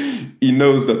 he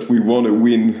knows that we want to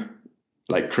win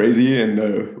like crazy,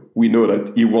 and we know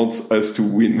that he wants us to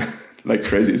win like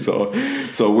crazy. So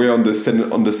we're on the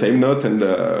same note, and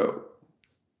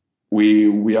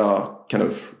we are kind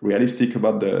of realistic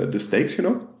about the stakes, you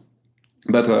know.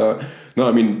 But no,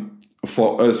 I mean,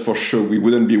 for us, for sure, we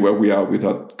wouldn't be where we are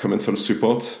without Commensal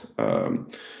support.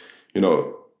 You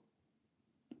know,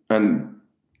 and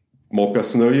more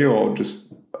personally, or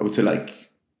just I would say like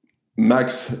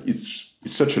Max is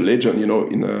such a legend, you know,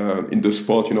 in the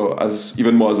sport, you know, as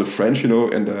even more as a French, you know.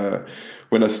 And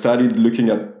when I started looking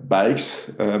at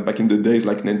bikes back in the days,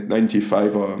 like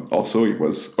 95 or so, it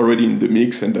was already in the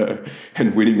mix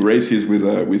and winning races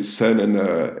with Sun,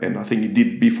 and I think he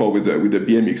did before with the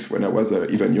BMX when I was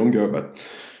even younger. But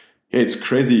yeah, it's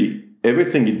crazy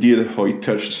everything he did, how he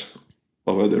touched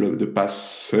over the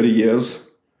past 30 years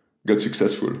got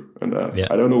successful, and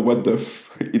I don't know what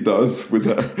he does with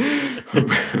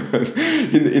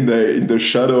in the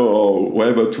shadow or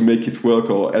whatever to make it work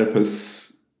or help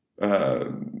us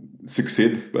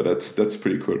succeed, but that's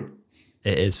pretty cool.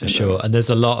 It is for sure. And there's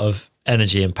a lot of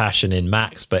energy and passion in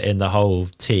Max, but in the whole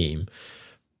team.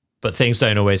 But things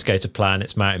don't always go to plan.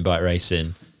 It's mountain bike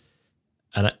racing.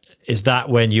 And is that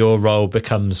when your role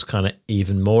becomes kind of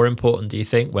even more important, do you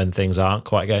think, when things aren't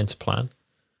quite going to plan?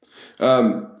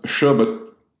 Sure,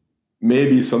 but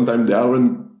maybe sometimes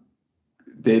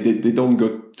they don't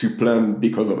go to plan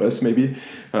because of us, maybe.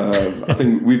 I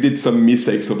think we did some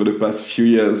mistakes over the past few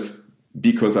years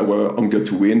because our hunger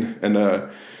to win, and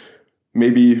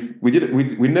maybe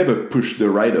we never pushed the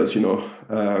riders, you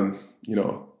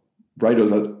know. Riders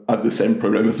that have the same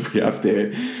problem as we have.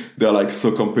 They're like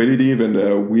so competitive,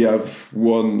 and we have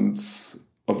one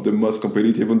of the most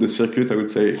competitive on the circuit, I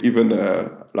would say. Even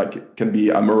like it can be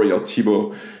Amaury or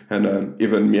Thibaut, and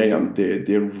even Myriam.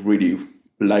 They really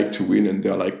like to win, and they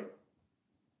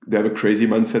have a crazy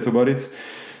mindset about it.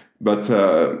 But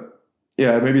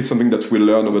maybe it's something that we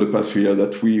learned over the past few years,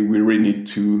 that we really need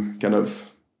to kind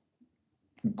of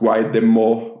guide them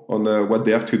more on what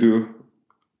they have to do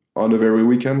on a very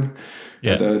weekend.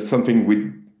 Yeah. And something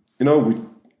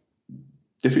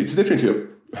it's definitely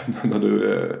not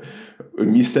a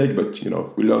mistake, but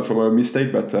we learn from our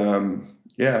mistake. But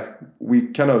we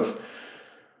kind of,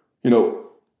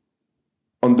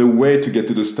 on the way to get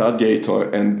to the start gate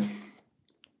and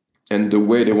the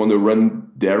way they want to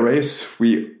run their race,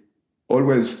 we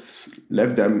always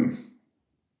let them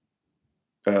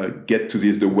get to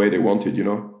this the way they wanted.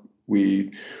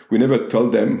 We never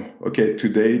told them, okay,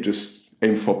 today just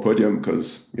aim for podium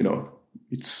because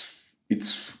it's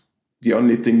the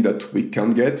only thing that we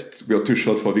can get. We are too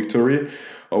short for victory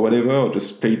or whatever, or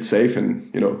just play it safe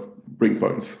and bring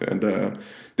points. And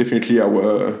definitely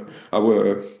our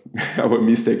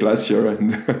mistake last year,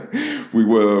 and we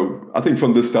were, I think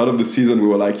from the start of the season we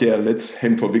were like, let's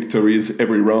aim for victories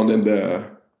every round, and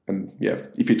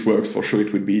if it works, for sure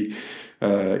it would be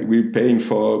we're paying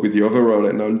for with the overall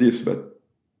and all this. But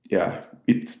I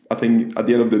think at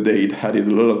the end of the day it had a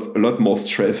lot more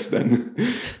stress than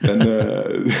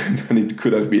it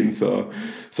could have been. So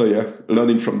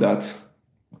learning from that.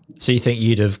 So you think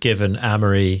you'd have given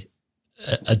Amaury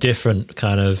a different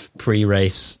kind of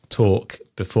pre-race talk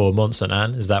before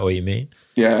Mont-Saint-Anne? Is that what you mean?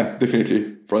 Yeah,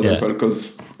 definitely. For example,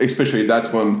 because especially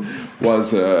that one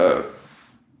was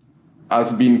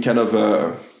has been kind of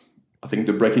I think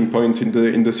the breaking point in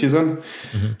the season.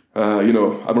 Mm-hmm.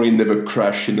 Amaury never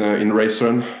crashed in race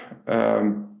run.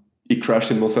 He crashed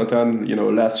in Mont-Saint-Anne,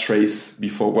 last race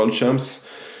before World Champs.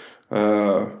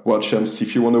 World Champs,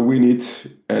 if you want to win it,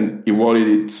 and he wanted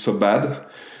it so bad,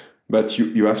 but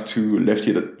you have to left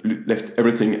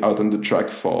everything out on the track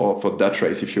for that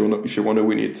race if you want to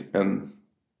win it. And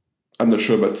I'm not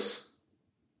sure, but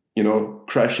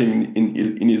crashing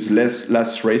in his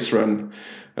last race run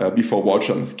before World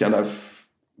Champs can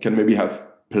maybe have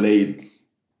played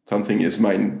something in his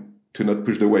mind to not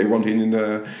push the way he wanted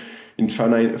in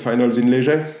finals in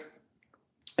Léger.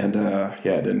 And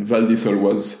then Val d'Isole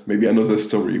was maybe another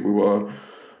story. We were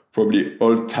probably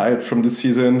all tired from the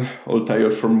season, all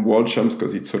tired from World Champs,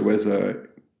 because it's always a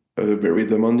very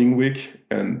demanding week,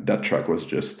 and that track was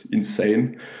just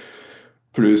insane.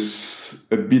 Plus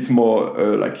a bit more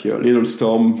like a little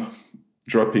storm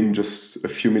dropping just a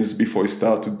few minutes before it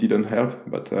started didn't help.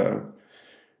 But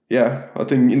I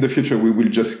think in the future we will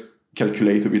just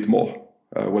calculate a bit more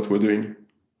what we're doing.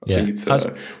 I think it's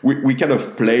we kind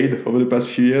of played over the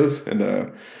past few years,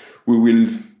 and we will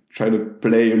try to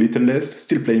play a little less,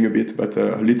 still playing a bit, but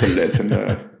a little less,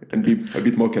 and be a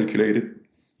bit more calculated.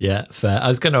 Yeah, fair. I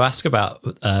was going to ask about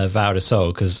Val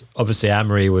d'Isole, because obviously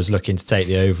Amaury was looking to take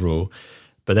the overall,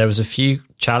 but there was a few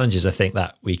challenges, I think,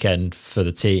 that weekend for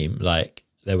the team. Like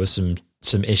there was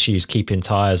some issues keeping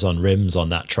tyres on rims on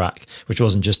that track, which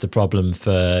wasn't just a problem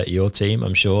for your team,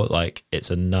 I'm sure. Like it's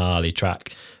a gnarly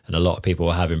track and a lot of people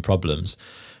were having problems,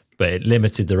 but it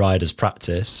limited the riders'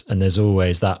 practice. And there's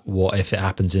always that what if it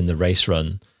happens in the race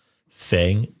run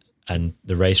thing, and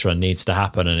the race run needs to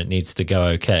happen and it needs to go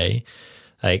okay.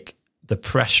 Like the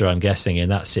pressure, I'm guessing, in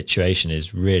that situation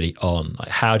is really on. Like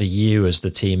how do you as the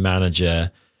team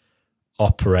manager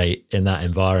operate in that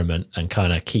environment and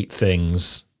kind of keep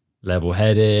things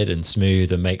level-headed and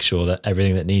smooth and make sure that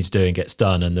everything that needs doing gets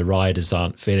done and the riders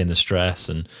aren't feeling the stress?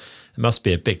 And it must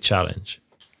be a big challenge.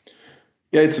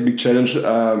 Yeah, it's a big challenge.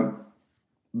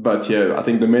 But I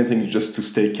think the main thing is just to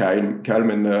stay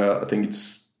calm. And I think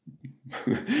it's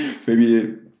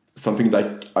maybe something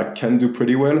that I can do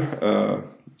pretty well.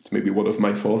 It's maybe one of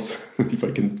my faults, if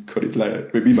I can call it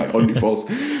like, maybe my only fault.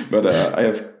 But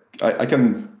I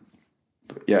can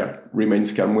remain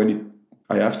calm when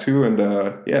I have to. And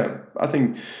I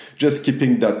think just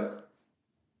keeping that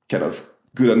kind of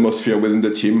good atmosphere within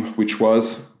the team, which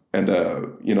was, and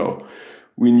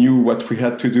we knew what we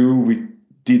had to do. We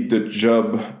did the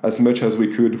job as much as we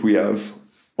could. We had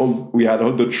all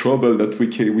the trouble that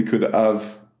we could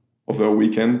have over a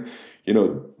weekend.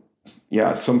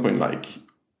 At some point, like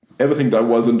everything that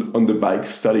wasn't on the bike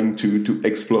starting to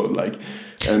explode, like,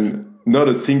 and not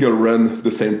a single run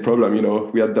the same problem.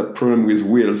 We had that problem with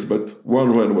wheels, but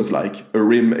one run was like a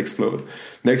rim explode.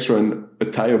 Next run, a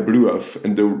tire blew off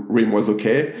and the rim was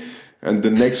okay. And the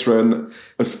next run,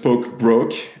 a spoke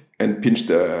broke and pinched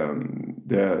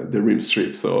the rim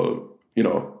strip. So,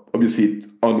 obviously it's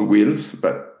on wheels,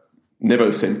 but never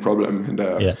the same problem. And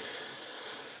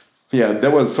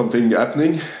there was something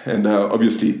happening, and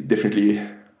obviously definitely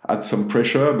had some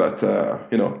pressure, but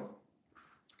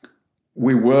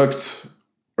we worked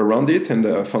around it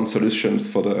and found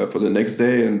solutions for the next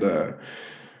day, and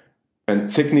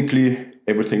technically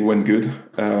everything went good.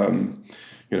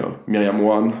 Myriam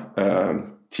won,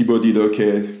 Thibaut did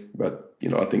okay, but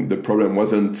I think the problem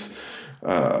wasn't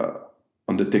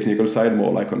on the technical side,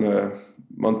 more like on the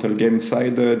mental game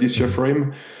side this year for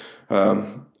him.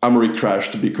 Amaury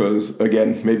crashed because,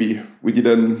 again, maybe we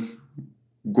didn't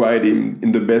guide him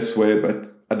in the best way, but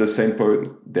at the same point,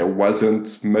 there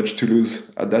wasn't much to lose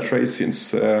at that race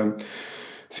since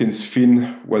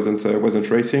Finn wasn't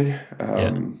racing.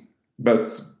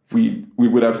 But we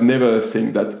would have never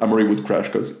think that Amaury would crash,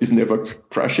 because he's never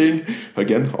crashing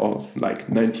again, or like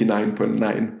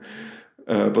 99.9%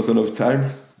 of the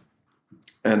time.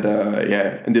 And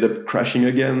ended up crashing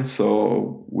again.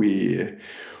 So we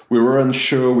weren't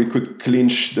sure we could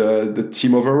clinch the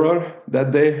team overall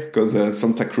that day, because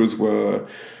Santa Cruz were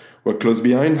close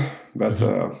behind. But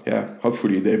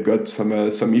hopefully they've got some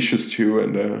issues too,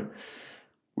 and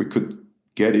we could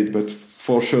get it. But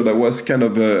for sure, that was kind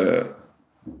of a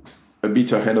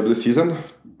bit ahead of the season,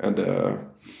 and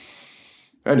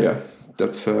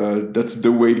that's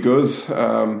the way it goes.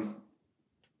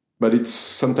 But it's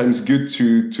sometimes good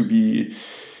to be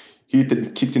hit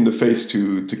and kicked in the face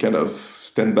to kind of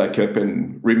stand back up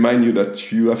and remind you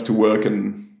that you have to work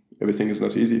and everything is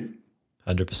not easy.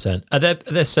 100%. Are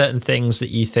there certain things that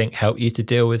you think help you to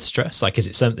deal with stress? Like, is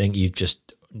it something you've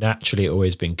just naturally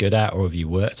always been good at, or have you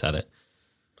worked at it?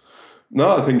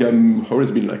 No, I think I'm always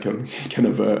been like a kind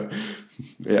of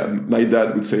my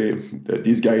dad would say that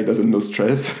this guy doesn't know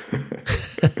stress.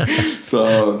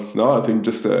 So no, I think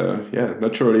just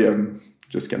naturally I'm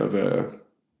just kind of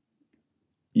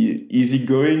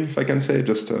easygoing, if I can say.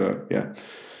 Just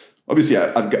obviously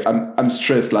I'm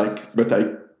stressed, but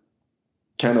I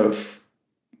kind of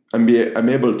I'm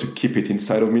able to keep it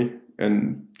inside of me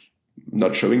and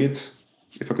not showing it,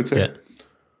 if I could say.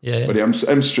 Yeah. But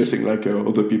I'm stressing like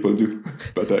other people do,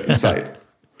 but inside.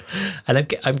 And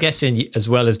I'm guessing, as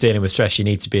well as dealing with stress, you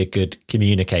need to be a good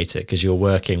communicator, because you're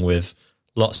working with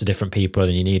lots of different people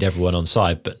and you need everyone on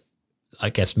side. But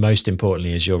I guess most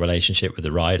importantly is your relationship with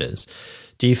the riders.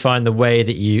 Do you find the way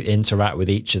that you interact with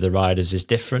each of the riders is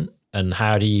different? And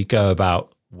how do you go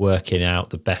about working out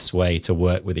the best way to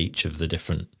work with each of the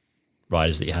different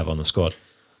riders that you have on the squad?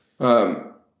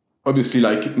 Obviously,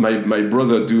 like my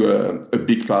brother do a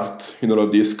big part in all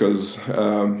of this, because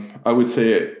I would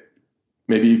say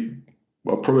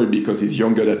probably because he's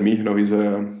younger than me.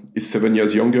 He's 7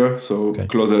 years younger, so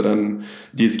closer than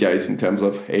these guys in terms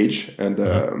of age. And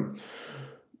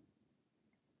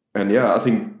I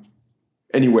think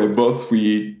anyway, both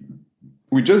we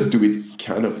just do it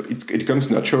kind of. It comes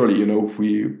naturally,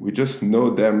 We just know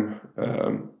them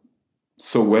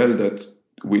so well that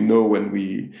we know when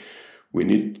we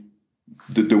need.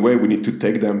 The way we need to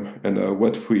take them, and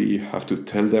what we have to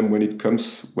tell them when it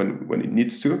comes, when it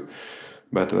needs to.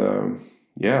 But I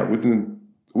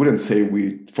wouldn't say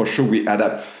we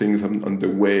adapt things on the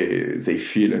way they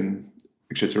feel and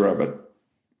etc. But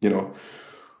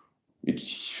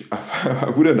I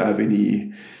wouldn't have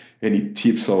any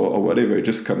tips or whatever. It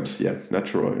just comes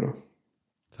natural.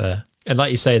 Fair. And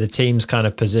like you say, the team's kind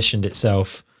of positioned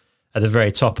itself at the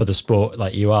very top of the sport.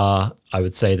 Like you are, I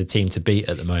would say, the team to beat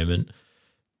at the moment.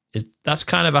 That's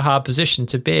kind of a hard position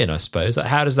to be in, I suppose. Like,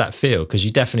 how does that feel? Because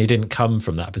you definitely didn't come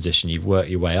from that position. You've worked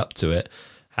your way up to it.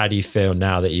 How do you feel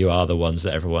now that you are the ones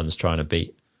that everyone's trying to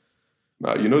beat?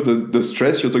 The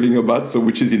stress you're talking about, so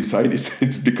which is inside,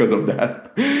 it's because of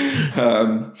that.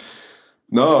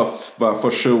 No, but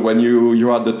for sure, when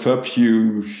you're at the top,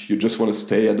 you just want to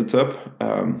stay at the top.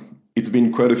 It's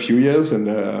been quite a few years, and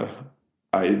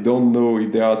I don't know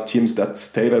if there are teams that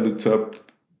stayed at the top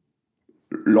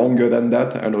longer than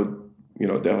that. I know,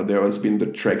 there has been the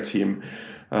Trek team.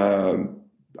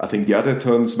 I think the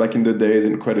Athertons back in the days,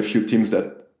 and quite a few teams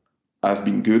that have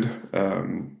been good. I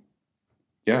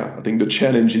think the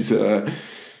challenge is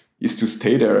to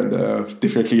stay there, and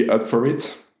definitely up for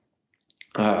it.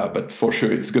 But for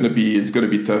sure, it's gonna be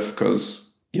tough, because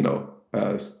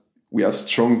we have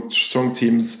strong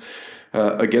teams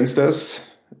against us,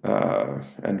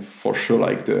 and for sure,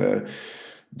 like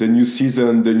the new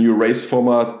season, the new race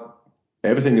format,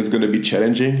 everything is going to be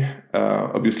challenging.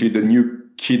 Obviously, the new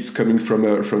kids coming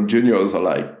from juniors are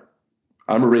like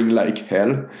hammering like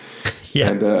hell,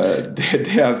 and they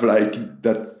have like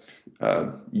that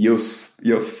youth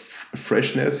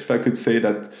freshness, if I could say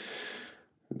that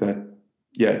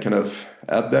kind of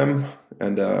help them.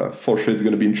 And for sure, it's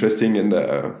going to be interesting. And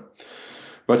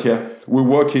but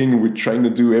we're trying to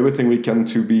do everything we can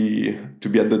to be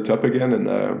at the top again, and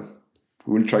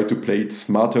we'll try to play it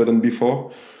smarter than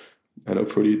before, and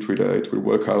hopefully it will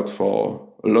work out for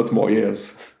a lot more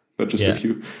years, not just a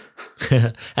few.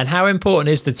 And how important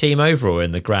is the team overall in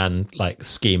the grand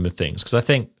scheme of things? Because I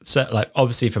think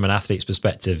obviously from an athlete's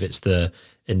perspective, it's the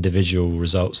individual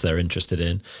results they're interested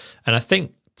in, and I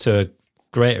think to a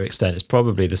greater extent it's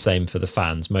probably the same for the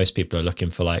fans. Most people are looking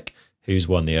for who's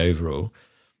won the overall.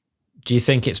 Do you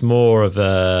think it's more of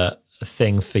a a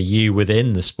thing for you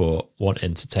within the sport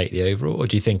wanting to take the overall, or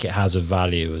do you think it has a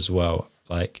value as well,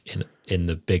 like in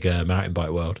the bigger mountain bike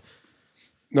world?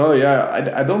 No,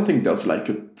 yeah, I don't think there's like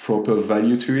a proper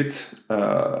value to it.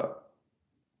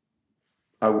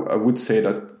 I would say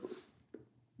that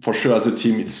for sure as a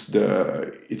team, it's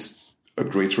a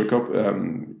great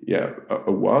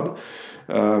award.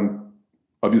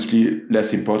 Obviously,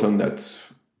 less important than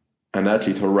an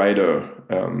athlete or rider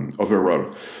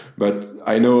overall. But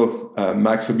I know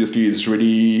Max obviously is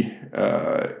really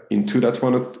into that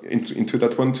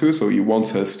one too. So he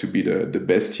wants us to be the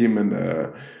best team, and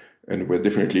we're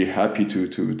definitely happy to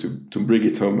bring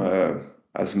it home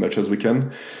as much as we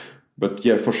can. But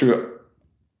yeah, for sure,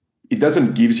 it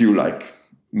doesn't give you like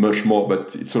much more,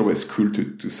 but it's always cool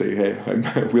to say, hey,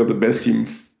 we're the best team,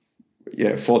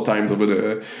 4 times over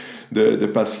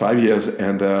the past 5 years,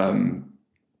 and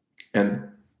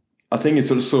I think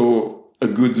it's also a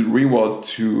good reward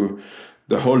to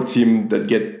the whole team that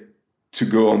get to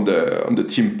go on the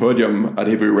team podium at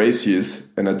every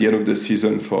races, and at the end of the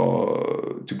season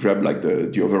to grab like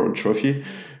the overall trophy.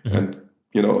 Mm-hmm. And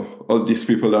all these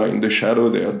people are in the shadow.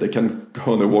 They can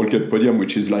go on the World Cup podium,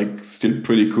 which is like still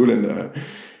pretty cool. And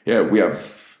we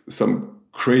have some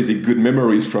crazy good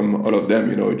memories from all of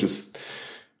them. Just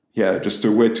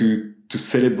a way to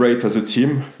celebrate as a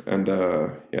team, and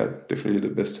definitely the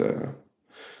best,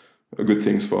 good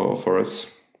things for us,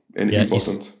 and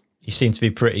important. You seem to be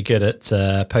pretty good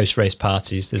at post-race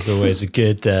parties. There's always a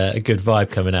good vibe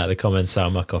coming out of the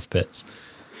Commencal muck-off pits.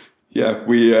 Yeah,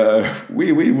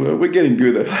 we're getting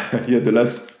good. The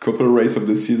last couple of races of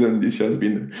the season this year has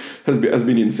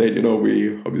been insane.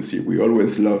 We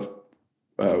always love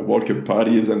World Cup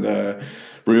parties, and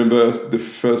remember the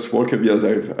first World Cup years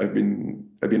I've been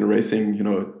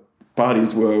racing.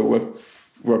 Parties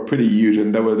were pretty huge,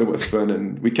 and that was fun.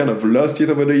 And we kind of lost it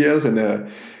over the years, and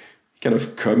kind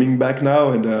of coming back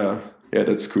now, and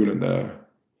that's cool. And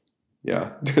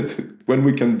when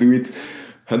we can do it.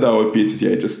 And our pits,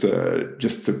 just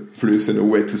a plus and a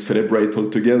way to celebrate all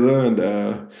together, and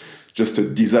just a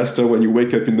disaster when you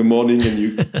wake up in the morning and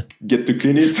you get to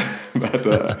clean it. But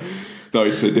no,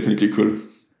 it's definitely cool.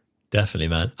 Definitely,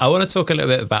 man. I want to talk a little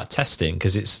bit about testing,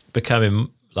 because it's becoming,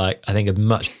 like, I think a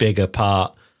much bigger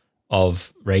part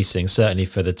of racing, certainly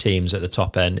for the teams at the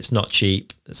top end. It's not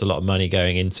cheap. There's a lot of money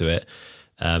going into it.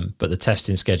 But the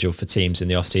testing schedule for teams in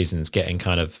the off season is getting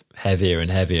kind of heavier and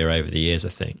heavier over the years, I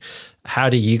think.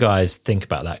 How do you guys think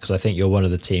about that? Because I think you're one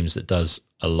of the teams that does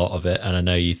a lot of it. And I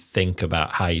know you think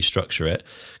about how you structure it,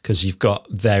 because you've got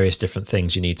various different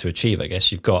things you need to achieve. I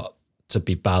guess you've got to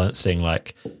be balancing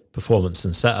like performance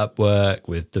and setup work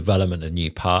with development of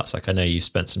new parts. Like I know you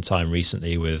spent some time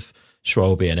recently with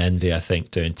Schwalbe and Envy, I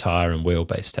think, doing tire and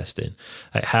wheelbase testing.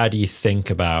 Like, how do you think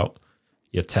about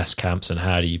your test camps, and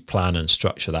how do you plan and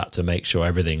structure that to make sure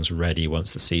everything's ready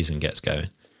once the season gets going?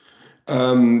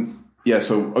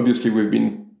 So obviously we've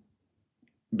been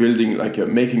building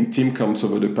making team camps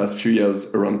over the past few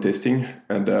years around testing,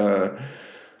 and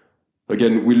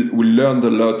again we learned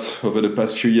a lot over the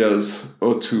past few years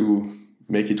how to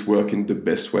make it work in the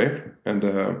best way, and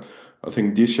I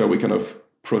think this year we're kind of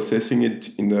processing it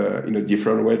in a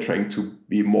different way, trying to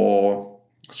be more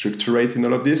structured in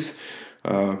all of this.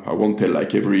 I won't tell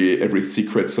every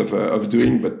secrets of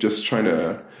doing, but just trying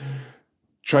to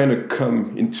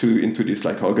come into this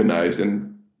organized,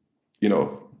 and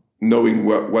knowing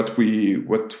what we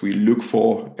look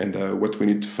for, and what we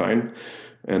need to find,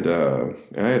 and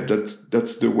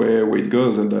that's the way it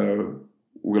goes. And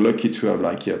we're lucky to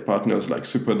have partners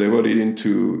super devoted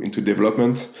into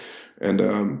development, and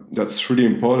that's really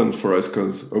important for us,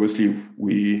 because obviously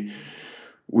we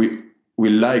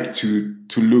like to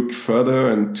look further,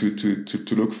 and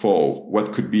to look for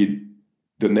what could be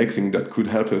the next thing that could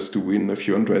help us to win a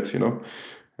few hundred,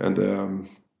 and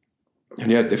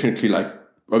definitely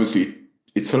obviously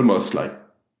it's almost I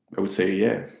would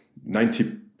say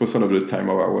 90% of the time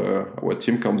of our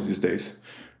team comes these days.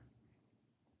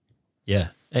 Yeah,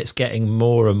 it's getting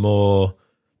more and more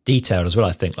detailed as well.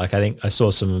 I think I saw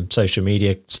some social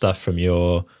media stuff from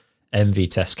your Envy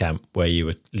test camp where you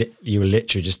were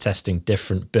literally just testing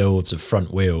different builds of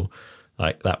front wheel.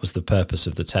 That was the purpose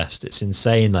of the test. It's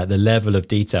insane, the level of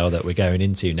detail that we're going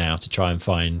into now to try and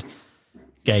find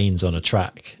gains on a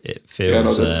track. It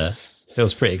feels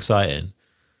pretty exciting.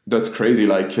 That's crazy.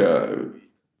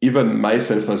 Even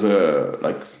myself as the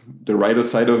rider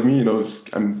side of me,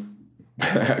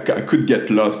 I could get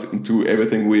lost into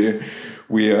everything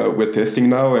we're testing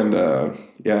now, and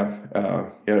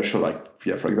sure.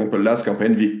 For example, last camp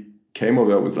Envy came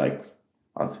over with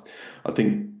I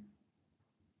think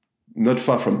not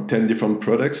far from 10 different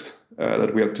products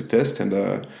that we had to test, and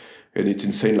it's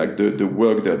insane, like the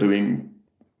work they're doing.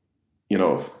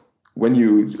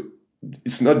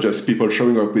 It's not just people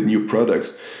showing up with new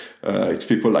products. It's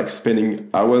people like spending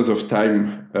hours of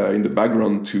time in the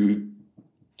background to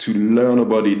learn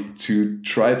about it, to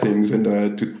try things and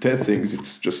to test things.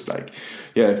 It's just like,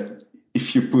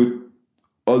 if you put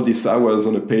all these hours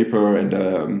on a paper and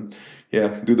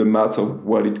do the math of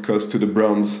what it costs to the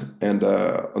Browns, and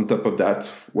on top of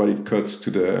that, what it costs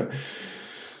to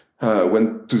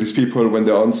to these people when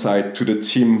they're on site, to the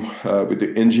team with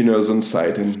the engineers on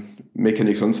site and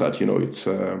mechanics on site.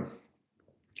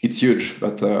 It's huge.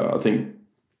 But I think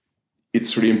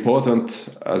it's really important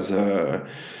as a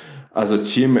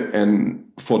team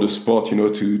and for the sport,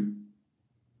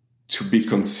 to be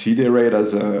considered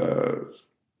as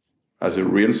a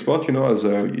real sport. We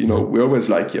always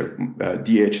like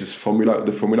DH is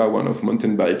the Formula One of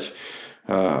mountain bike.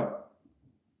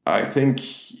 I think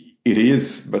it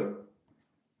is, but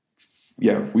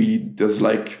there's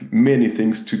like many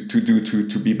things to do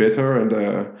to be better,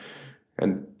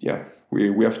 and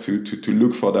we have to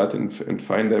look for that and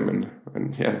find them and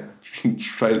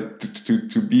try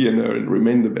to be and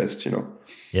remain the best.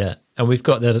 Yeah, and we've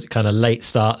got the kind of late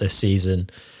start this season,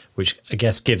 which I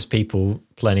guess gives people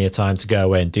plenty of time to go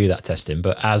away and do that testing.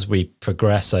 But as we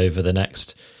progress over the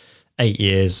next 8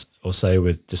 years or so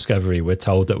with Discovery, we're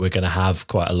told that we're going to have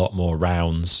quite a lot more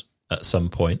rounds at some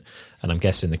point. And I'm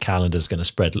guessing the calendar is going to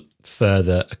spread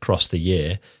further across the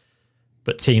year.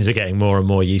 But teams are getting more and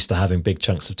more used to having big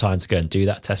chunks of time to go and do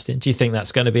that testing. Do you think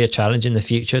that's going to be a challenge in the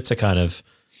future to kind of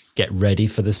get ready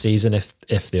for the season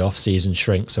if the off season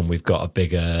shrinks and we've got a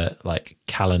bigger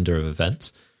calendar of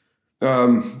events?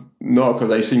 No, because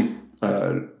I think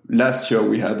last year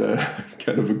we had a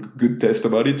kind of a good test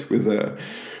about it with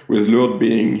Lourdes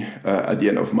being at the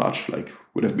end of March,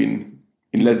 would have been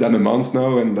in less than a month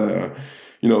now, and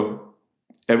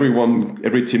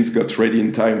every team's got ready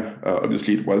in time.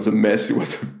 Obviously, it was a mess. It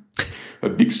was a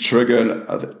big struggle,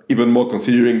 even more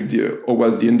considering how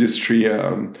was the industry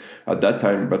at that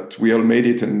time. But we all made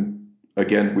it, and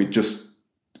again, we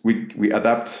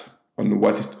adapt on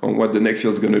what the next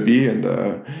year is going to be,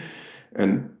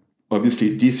 and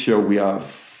obviously this year we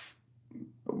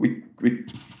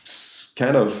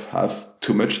kind of have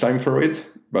too much time for it,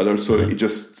 but also it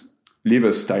just leaves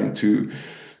us time to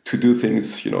do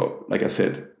things, like I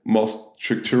said, more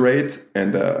structured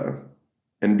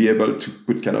and be able to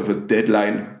put kind of a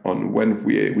deadline on when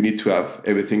we need to have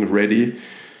everything ready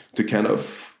to kind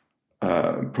of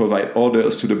provide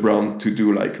orders to the brand to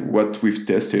do what we've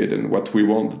tested and what we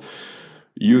want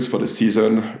use for the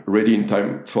season, ready in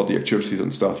time for the actual season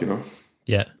start.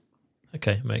 Yeah.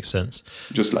 Okay, makes sense.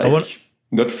 Just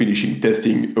not finishing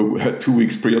testing 2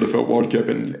 weeks prior to the World Cup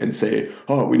and say,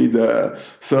 we need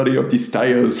 30 of these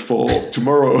tires for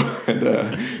tomorrow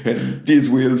and these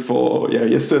wheels for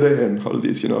yesterday and all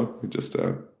this, it just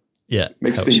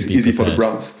makes things easy for the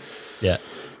brands. Yeah,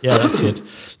 that's good.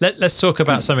 Let's talk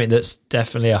about something that's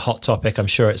definitely a hot topic. I'm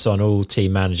sure it's on all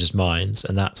team managers' minds,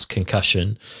 and that's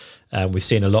concussion. We've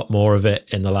seen a lot more of it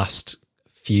in the last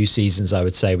few seasons, I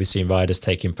would say. We've seen riders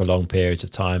taking prolonged periods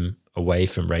of time away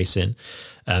from racing.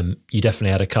 You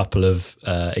definitely had a couple of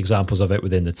examples of it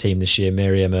within the team this year.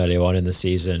 Miriam earlier on in the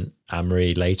season,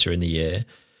 Anne-Marie later in the year.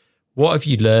 What have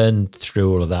you learned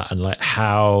through all of that, and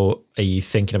how are you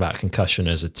thinking about concussion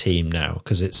as a team now?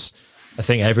 Because I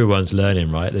think everyone's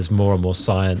learning, right? There's more and more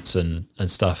science and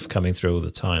stuff coming through all the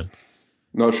time.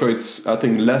 No, sure. I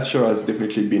think last year has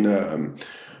definitely been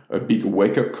a big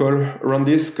wake-up call around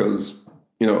this, because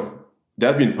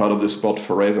they've been part of the sport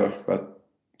forever, but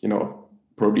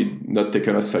probably not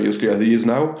taken as seriously as it is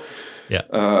now. Yeah.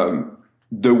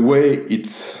 The way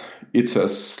it hit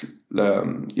us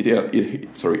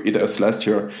last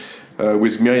year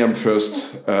with Miriam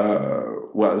first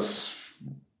was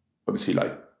obviously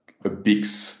a big,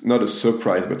 not a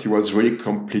surprise, but it was really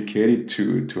complicated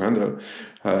to handle.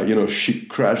 She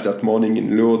crashed that morning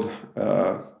in Lourdes,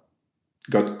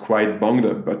 got quite bunged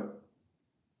up, but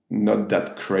not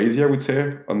that crazy, I would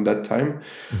say, on that time.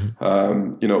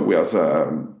 Mm-hmm.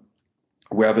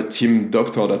 We have a team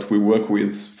doctor that we work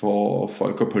with for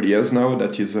a couple of years now.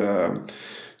 That is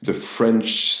the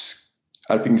French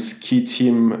Alpine ski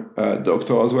team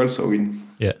doctor as well. So he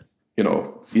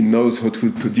knows how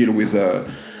to deal with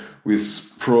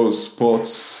pro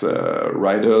sports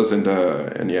riders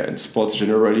and sports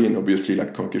generally, and obviously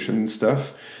concussion and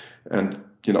stuff. And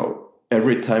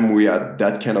every time we had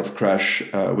that kind of crash,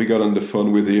 we got on the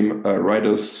phone with him.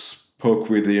 Riders spoke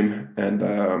with him, and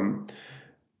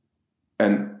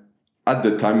at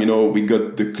the time, we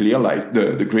got the clear light,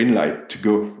 the green light to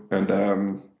go. And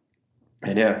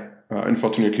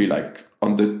Unfortunately, like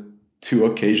on the 2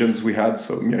 occasions we had,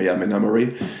 so Myriam and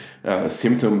Amaury,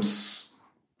 symptoms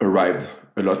arrived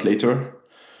a lot later.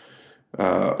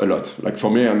 A lot. Like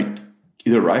for Myriam,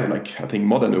 it arrived like I think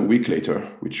more than a week later,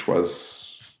 which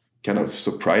was kind of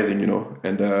surprising,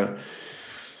 and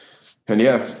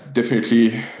yeah,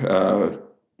 definitely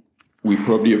we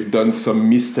probably have done some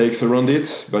mistakes around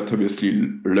it, but obviously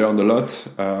learned a lot.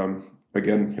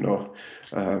 Again,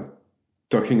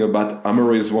 talking about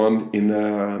Amaury's one in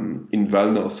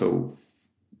Valno, so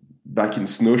back in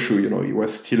snowshoe, he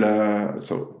was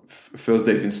still first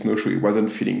days in snowshoe, he wasn't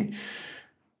feeling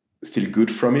still good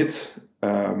from it,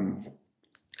 and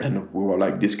we were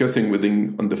like discussing with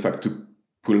him on the fact to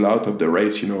pull out of the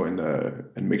race,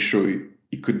 and make sure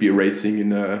he could be racing in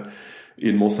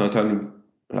Mont Saint-Anne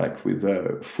like with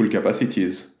full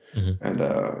capacities, and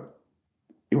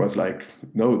he was like,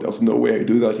 no, there's no way I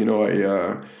do that,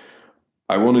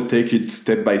 I want to take it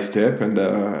step by step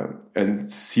and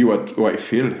see what I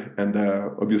feel, and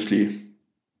obviously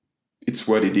it's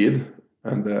what he did,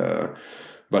 and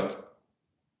but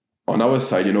on our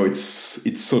side,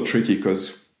 it's so tricky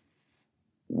because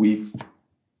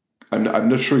I'm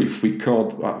not sure if we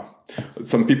can't.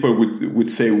 Some people would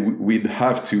say we'd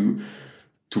have to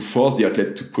force the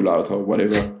athlete to pull out or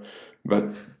whatever,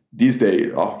 but these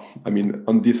days,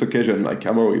 on this occasion, like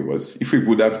Amaury was, if we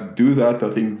would have do that, I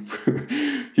think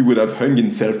he would have hung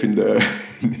himself in the.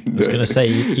 I was going to say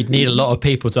you'd need a lot of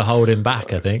people to hold him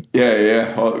back, I think.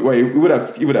 Yeah. Well, he would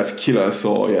have killed us,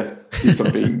 or did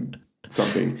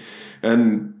something,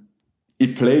 and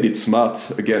he played it smart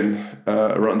again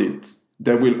around it.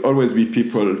 There will always be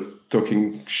people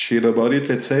talking shit about it,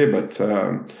 let's say, but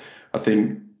I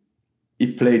think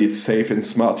he played it safe and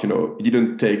smart. He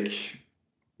didn't take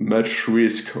much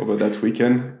risk over that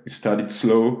weekend. He started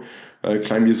slow,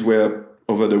 climbed his way up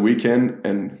over the weekend,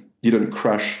 and didn't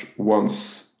crash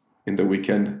once in the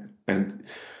weekend. And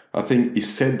I think he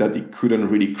said that he couldn't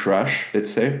really crash,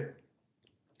 let's say,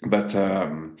 but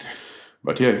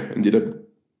ended up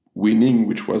winning,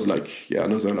 which was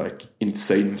another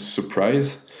insane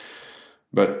surprise.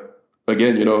 But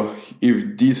again,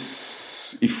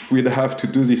 if we'd have to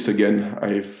do this again,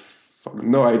 I've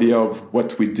no idea of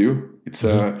what we do. It's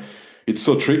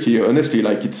so tricky, honestly.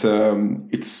 Like it's a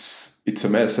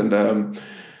mess, and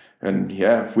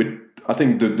yeah, I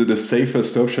think the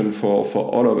safest option for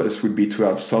all of us would be to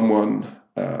have someone,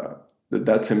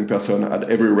 that same person at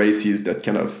every races that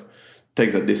kind of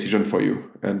take that decision for you.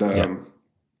 And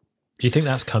do you think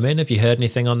that's come in? Have you heard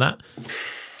anything on that?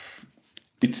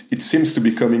 It seems to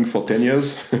be coming for 10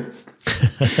 years,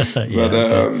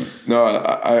 no,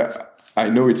 I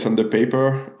know it's on the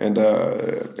paper, and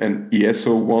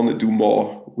ESO want to do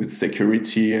more with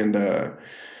security, and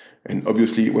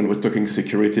obviously when we're talking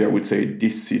security, I would say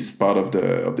this is part of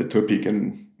the topic,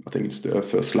 and I think it's the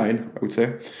first line, I would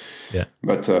say. Yeah.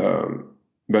 But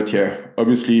yeah,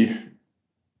 obviously,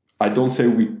 I don't say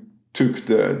we took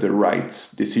the right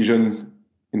decision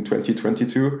in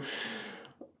 2022.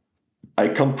 I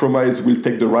can't promise we'll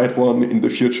take the right one in the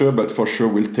future, but for sure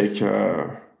we'll take.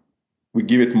 We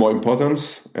give it more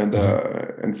importance, and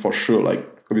for sure,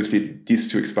 obviously, these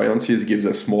 2 experiences gives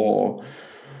us more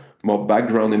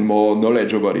background and more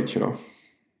knowledge about it.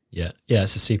 Yeah,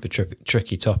 it's a super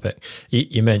tricky topic.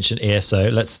 You mentioned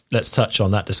ESO. Let's touch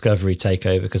on that Discovery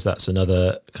takeover, because that's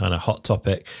another kind of hot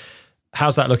topic.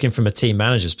 How's that looking from a team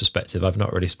manager's perspective? I've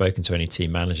not really spoken to any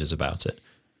team managers about it.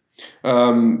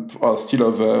 Still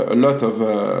have a lot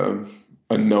of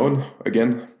unknown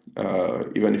again.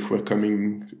 Even if we're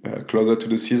coming closer to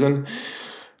the season,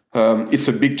 it's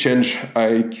a big change.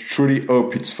 I truly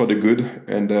hope it's for the good,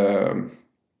 and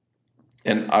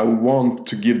I want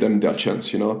to give them their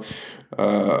chance. They're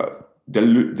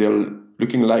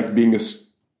looking like being a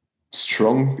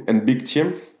strong and big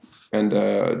team, and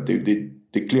they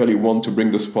clearly want to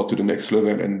bring the sport to the next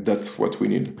level, and that's what we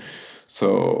need.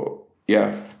 So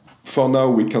yeah, for now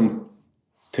we can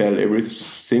tell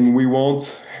everything we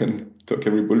want and talk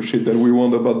every bullshit that we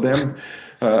want about them.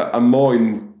 I'm more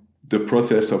in the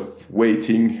process of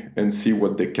waiting and see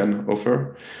what they can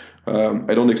offer.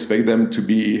 I don't expect them to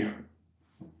be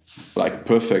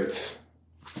perfect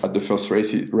at the first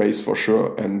race for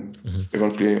sure, and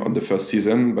eventually on the first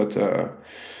season. But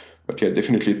yeah,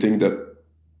 definitely think that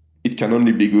it can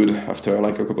only be good after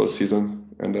a couple of seasons,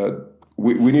 and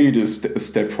we needed a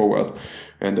step forward.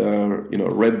 And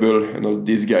Red Bull and all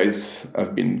these guys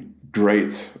have been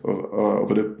great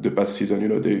over the past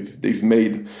season. They've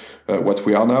made what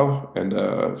we are now, and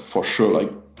for sure,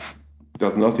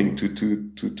 there's nothing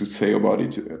to say about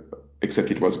it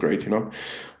except it was great,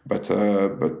 But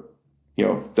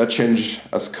that change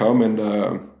has come, and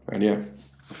yeah,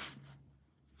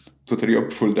 totally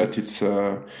hopeful that it's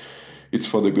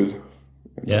for the good.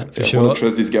 And, for sure. I want to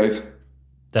trust these guys.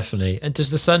 Definitely. And does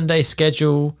the Sunday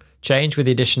schedule change with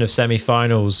the addition of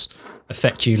semi-finals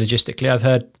affect you logistically? I've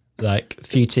heard like a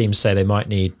few teams say they might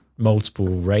need multiple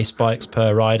race bikes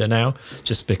per rider now,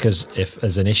 just because if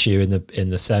there's an issue in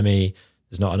the semi,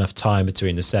 there's not enough time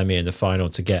between the semi and the final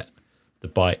to get the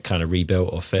bike kind of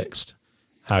rebuilt or fixed.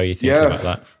 How are you thinking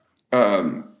about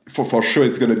that? For sure,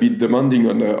 it's going to be demanding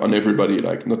on everybody.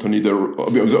 Like not only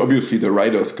obviously the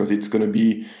riders, because it's going to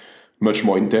be much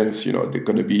more intense. You know, they're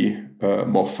going to be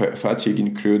more fatigue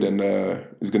included, and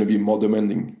it's going to be more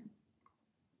demanding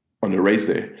on a race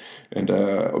day. And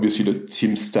obviously, the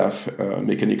team staff,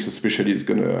 mechanics especially, is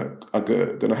gonna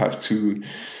have to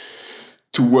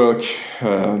work.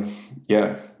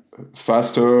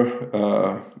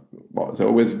 Faster. Well, they've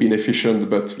always been efficient,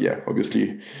 but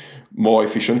obviously more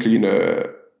efficiently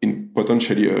in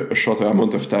potentially a shorter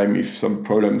amount of time if some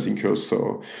problems occur.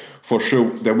 So for sure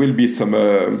there will be some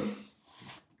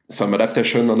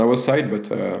adaptation on our side, but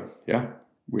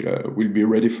we'll be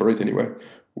ready for it anyway.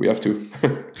 We have to.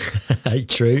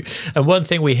 True. And one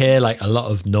thing we hear like a lot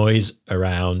of noise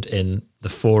around in the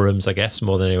forums, I guess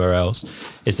more than anywhere else,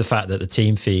 is the fact that the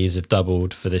team fees have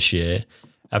doubled for this year.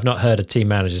 I've not heard a team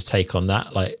manager's take on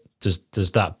that. Like,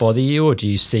 does that bother you, or do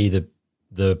you see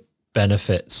the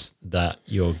benefits that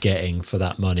you're getting for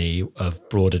that money of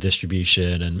broader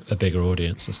distribution and a bigger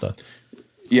audience and stuff?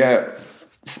 Yeah,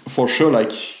 for sure.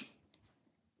 Like,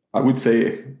 I would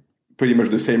say pretty much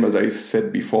the same as I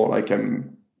said before. Like,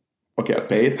 I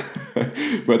paid,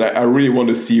 but I really want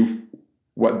to see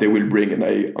what they will bring, and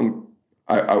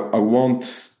I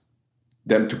want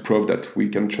them to prove that we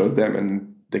can trust them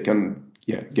and they can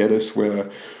get us where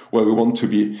we want to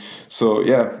be. So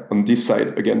on this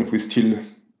side, again, we still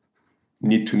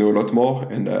need to know a lot more.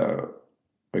 And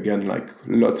again, like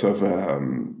lots of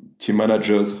team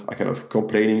managers are kind of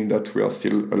complaining that we are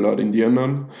still a lot in the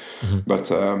unknown. Mm-hmm.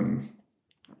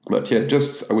 But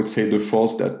just I would say the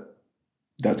force that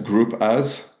group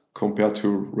has compared to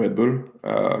Red Bull,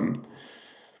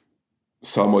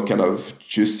 somewhat kind of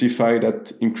justify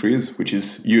that increase, which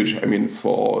is huge. I mean,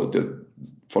 for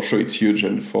sure it's huge,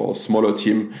 and for a smaller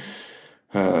team,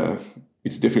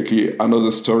 it's definitely another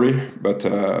story. But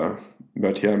I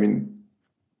mean,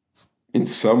 in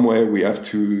some way we have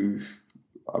to,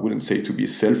 I wouldn't say to be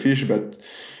selfish, but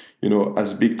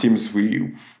as big teams,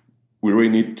 we really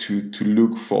need to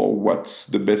look for what's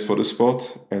the best for the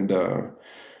sport, and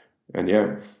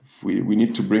we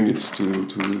need to bring it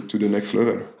to the next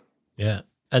level. Yeah.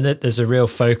 And that there's a real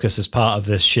focus as part of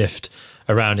this shift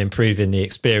around improving the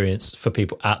experience for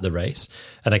people at the race.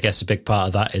 And I guess a big part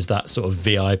of that is that sort of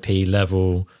VIP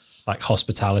level, like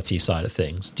hospitality side of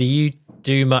things. Do you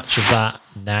do much of that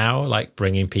now, like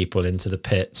bringing people into the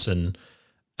pits and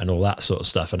all that sort of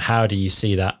stuff? And how do you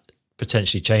see that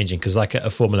potentially changing? Because like at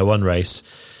a Formula One race,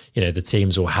 the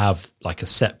teams will have like a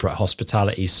separate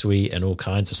hospitality suite and all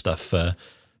kinds of stuff for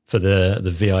the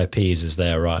VIPs as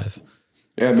they arrive.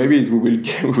 Yeah, maybe we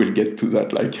will get to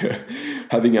that, like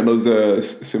having another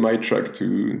semi-truck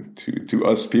to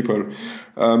us people.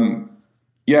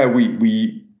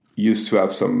 We used to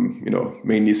have some,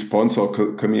 mainly sponsor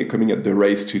coming at the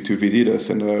race to visit us,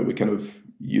 and we kind of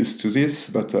used to this.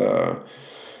 But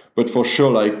for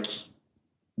sure, like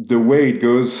the way it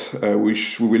goes, we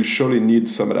will surely need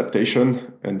some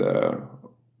adaptation, and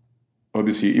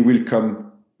obviously it will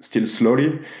come still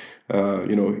slowly.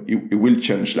 It will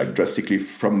change like drastically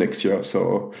from next year.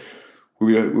 So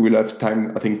we will have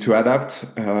time, I think, to adapt.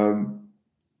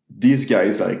 These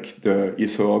guys, like the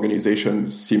ISO organization,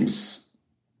 seems,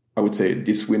 I would say,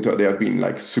 this winter they have been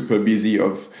like super busy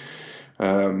of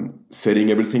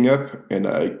setting everything up, and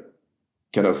I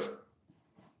kind of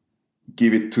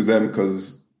give it to them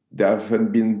because they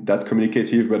haven't been that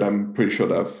communicative, but I'm pretty sure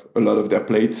they have a lot of their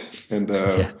plate, and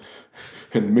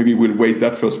and maybe we'll wait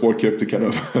that first World Cup to kind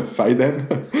of fight them.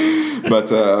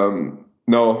 But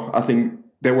no, I think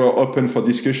they were open for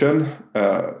discussion.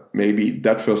 Maybe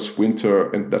that first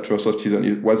winter and that first off-season,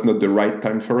 it was not the right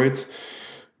time for it.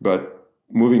 But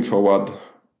moving forward,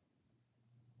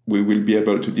 we will be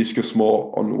able to discuss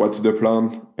more on what's the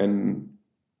plan and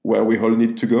where we all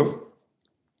need to go.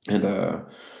 And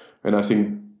I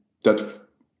think that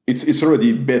it's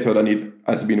already better than it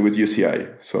has been with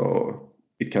UCI. So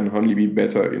it can only be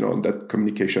better, on that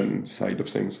communication side of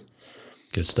things.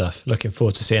 Good stuff. Looking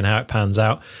forward to seeing how it pans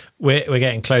out. We're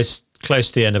getting close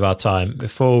to the end of our time.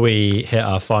 Before we hit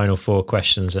our final 4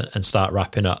 questions and start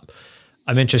wrapping up,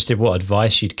 I'm interested what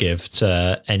advice you'd give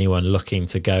to anyone looking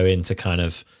to go into kind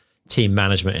of team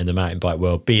management in the mountain bike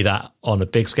world, be that on a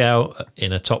big scale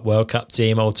in a top World Cup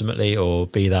team ultimately, or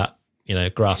be that,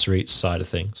 grassroots side of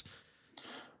things?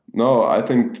 No, I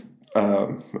think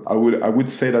I would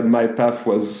say that my path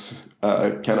was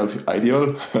kind of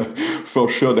ideal. For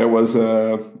sure, there was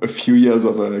a few years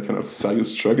of a kind of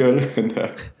serious struggle,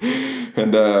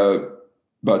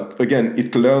 but again,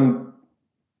 it learned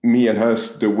me and us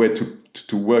the way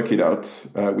to work it out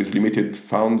with limited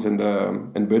funds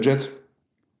and budget.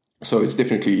 So it's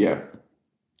definitely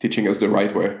teaching us the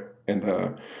right way, and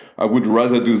I would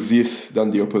rather do this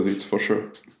than the opposite for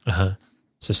sure.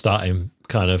 So starting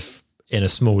kind of in a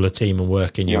smaller team and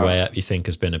working your way up, you think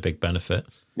has been a big benefit?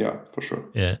 Yeah, for sure.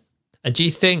 Yeah. And do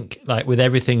you think, like, with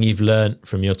everything you've learned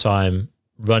from your time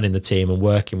running the team and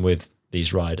working with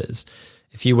these riders,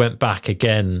 if you went back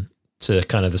again to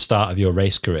kind of the start of your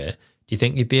race career, do you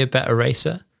think you'd be a better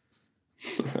racer?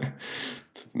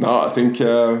 No, I think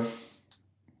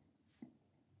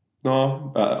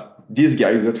these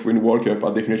guys that win World Cup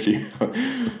are definitely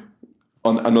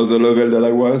on another level than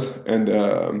I was,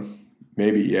 and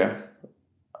maybe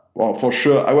well, for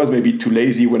sure, I was maybe too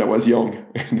lazy when I was young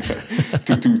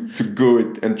to go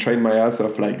and train my ass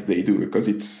off like they do, because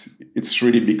it's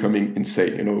really becoming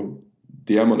insane.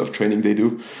 The amount of training they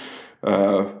do.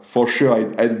 For sure,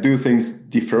 I do things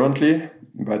differently,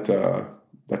 but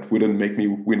that wouldn't make me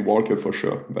win World Cup for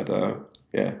sure. But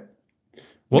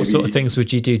What sort of things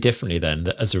would you do differently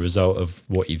then, as a result of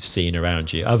what you've seen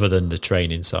around you, other than the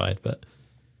training side? But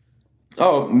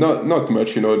not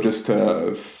much. Just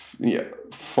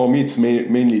for me, it's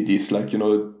mainly this, like,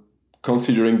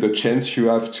 considering the chance you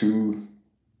have to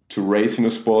race in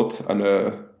a sport on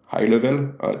a high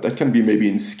level. That can be maybe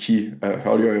in ski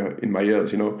earlier in my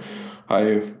years.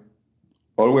 I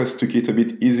always took it a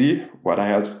bit easy when I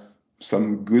had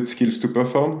some good skills to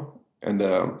perform, and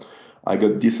I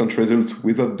got decent results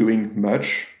without doing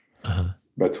much.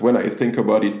 But when I think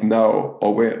about it now,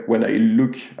 or when I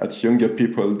look at younger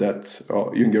people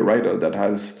or younger rider that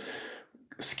has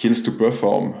skills to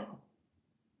perform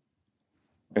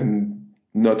and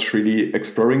not really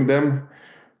exploring them,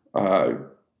 I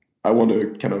want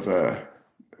to kind of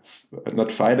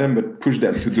not fight them, but push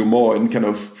them to do more and kind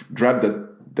of grab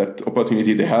that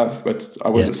opportunity they have. But I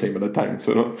was the same at the time,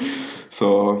 so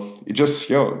it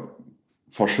just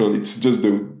for sure, it's just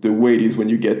the way it is when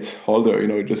you get older.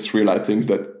 You just realize things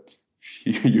that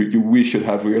you wish you'd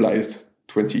have realized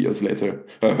 20 years earlier.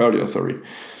 Sorry.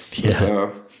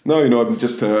 Yeah. But, I'm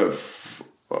just.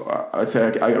 I'd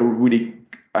say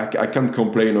I can't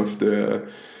complain of the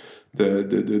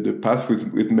path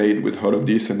we've made with all of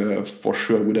this, and for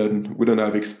sure wouldn't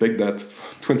have expected that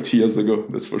 20 years ago.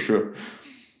 That's for sure.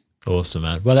 Awesome,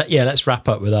 man. Well, let's wrap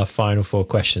up with our final 4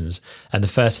 questions. And the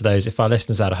first of those, if our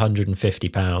listeners had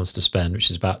 £150 to spend, which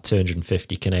is about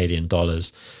 250 Canadian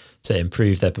dollars, to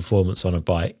improve their performance on a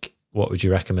bike, what would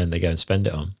you recommend they go and spend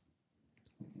it on?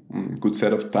 Good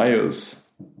set of tires.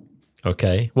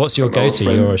 Okay. What's your go-to?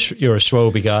 You're a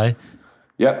Schwalbe guy.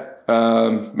 Yeah.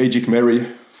 Magic Mary,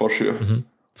 for sure. Mm-hmm.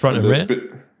 Front and rear?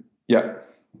 Yeah.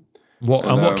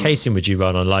 What casing would you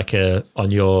run on, like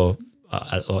on your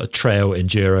a trail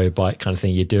enduro bike kind of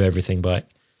thing? You do everything bike?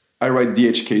 I ride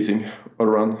DH casing all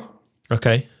around.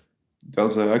 Okay.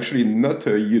 There's actually not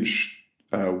a huge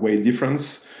weight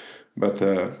difference, but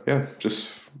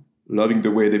just loving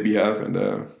the way they behave. And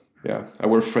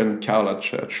our friend Carl at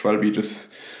Schwalbe just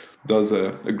does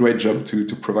a great job to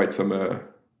provide some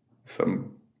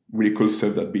really cool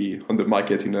stuff that be on the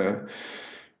market in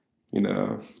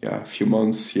a few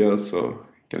months, years. So you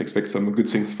can expect some good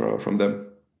things from them.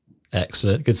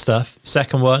 Excellent. Good stuff.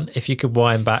 Second one, if you could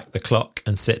wind back the clock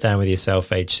and sit down with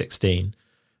yourself age 16,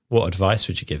 what advice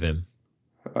would you give him?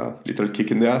 Little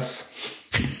kick in the ass.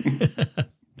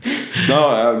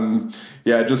 No,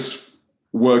 just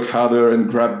work harder and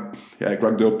grab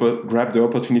the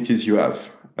opportunities you have.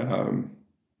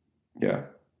 Yeah,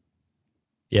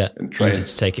 and try easy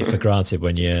to take it for granted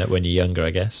when you're younger,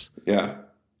 I guess. Yeah,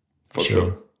 for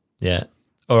sure. Yeah.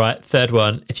 All right, third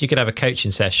one. If you could have a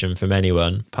coaching session from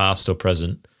anyone, past or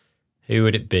present, who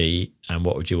would it be, and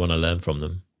what would you want to learn from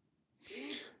them?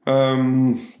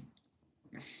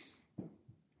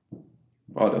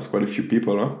 There's quite a few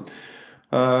people,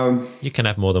 huh? You can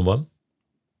have more than one.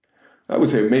 I would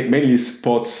say mainly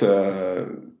sports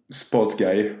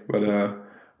guy, but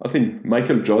I think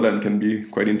Michael Jordan can be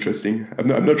quite interesting. I'm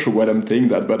not sure what I'm saying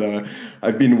that, but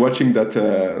I've been watching that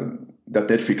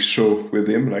Netflix show with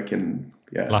him,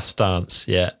 Last Dance,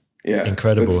 yeah,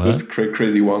 incredible. That's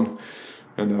crazy one,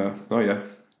 and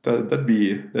that'd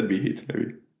be it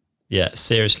maybe. Yeah,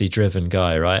 seriously driven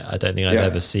guy, right? I don't think I've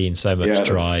ever seen so much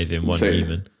drive in one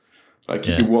human. Like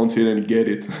you want it and get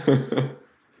it.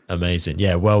 Amazing.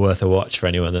 Yeah, well worth a watch for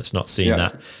anyone that's not seen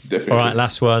that. Definitely. All right,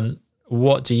 last one.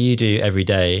 What do you do every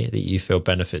day that you feel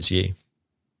benefits you?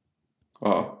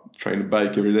 Oh, trying to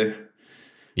bike every day.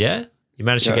 Yeah? You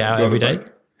manage to get out every day?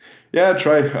 Yeah, I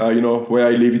try. Where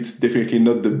I live, it's definitely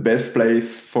not the best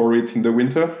place for it in the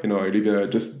winter. I live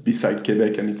just beside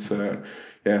Quebec, and it's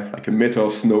like a meter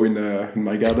of snow in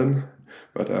my garden.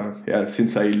 But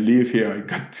since I live here, I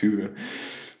got to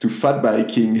fat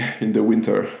biking in the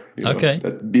winter. Okay.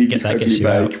 That big ugly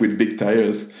bike with big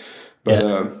tires.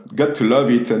 But got to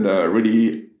love it and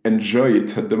really enjoy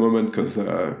it at the moment because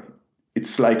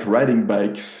it's like riding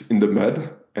bikes in the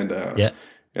mud. And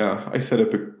I set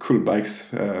up a cool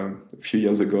bikes a few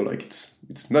years ago. Like it's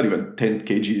not even 10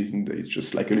 kg. It's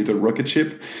just like a little rocket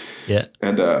ship. Yeah.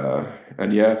 And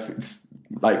it's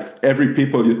like every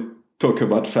people you talk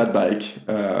about fat bike,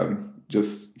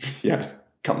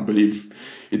 can't believe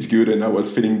it's good. And I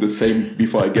was feeling the same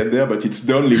before I get there, but it's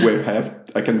the only way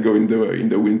I can go in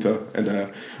the winter.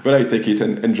 And but I take it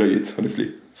and enjoy it,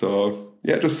 honestly. So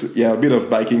a bit of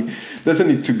biking. Doesn't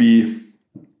need to be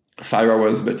 5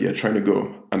 hours, but trying to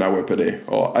go an hour per day,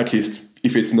 or at least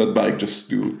if it's not bike, just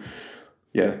do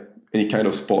any kind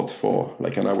of sport for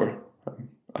like an hour.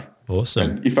 Awesome.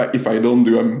 And if I don't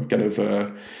do, I'm kind of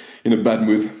in a bad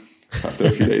mood after a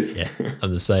few days. Yeah,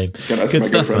 I'm the same. Good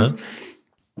stuff, man.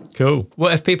 Cool.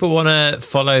 What if people want to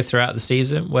follow throughout the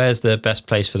season? Where's the best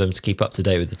place for them to keep up to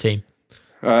date with the team?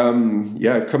 Come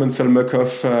and sell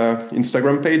Muc-Off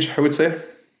Instagram page, I would say.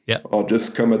 Yeah. Or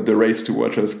just come at the race to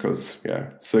watch us because,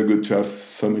 so good to have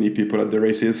so many people at the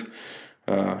races.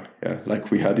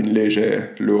 Like we had in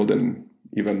Léger, Lourdes, and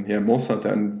even Mont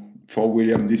Saint-Anne for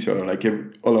William this year. Like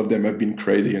all of them have been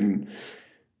crazy, and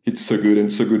it's so good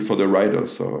and so good for the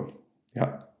riders. So,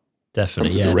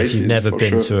 definitely. Yeah. If you've never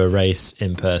been to a race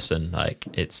in person, like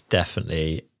it's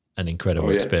definitely an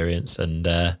incredible experience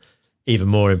and even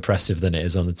more impressive than it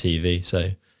is on the TV.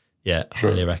 So,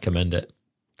 highly recommend it.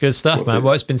 Good stuff, man.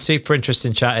 Well, it's been super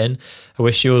interesting chatting. I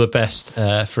wish you all the best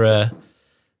for a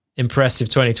impressive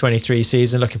 2023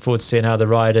 season. Looking forward to seeing how the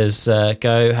riders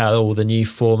go, how all the new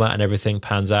format and everything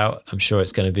pans out. I'm sure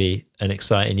it's going to be an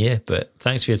exciting year, but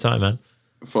thanks for your time, man.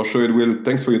 For sure it will.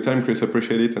 Thanks for your time, Chris. I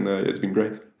appreciate it, and it's been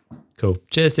great. Cool.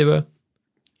 Cheers, Thibaut.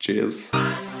 Cheers.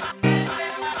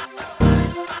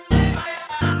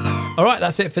 All right,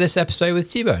 that's it for this episode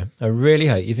with Thibaut. I really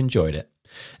hope you've enjoyed it.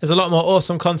 There's a lot more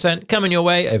awesome content coming your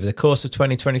way over the course of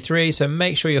 2023, so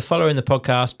make sure you're following the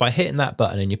podcast by hitting that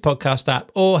button in your podcast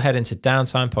app or heading to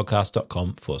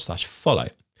downtimepodcast.com/follow.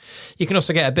 You can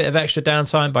also get a bit of extra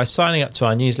downtime by signing up to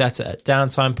our newsletter at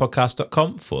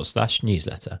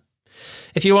downtimepodcast.com/newsletter.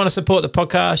 If you want to support the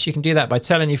podcast, you can do that by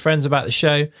telling your friends about the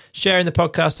show, sharing the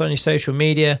podcast on your social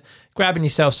media, grabbing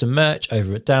yourself some merch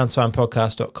over at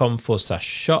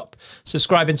downtimepodcast.com/shop,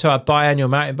 subscribing to our biannual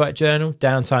mountain bike journal,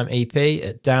 Downtime EP,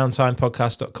 at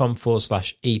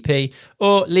downtimepodcast.com/EP,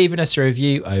 or leaving us a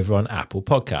review over on Apple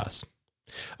Podcasts.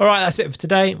 All right, that's it for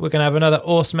today. We're going to have another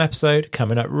awesome episode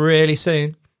coming up really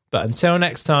soon. But until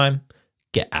next time,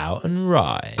 get out and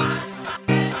ride.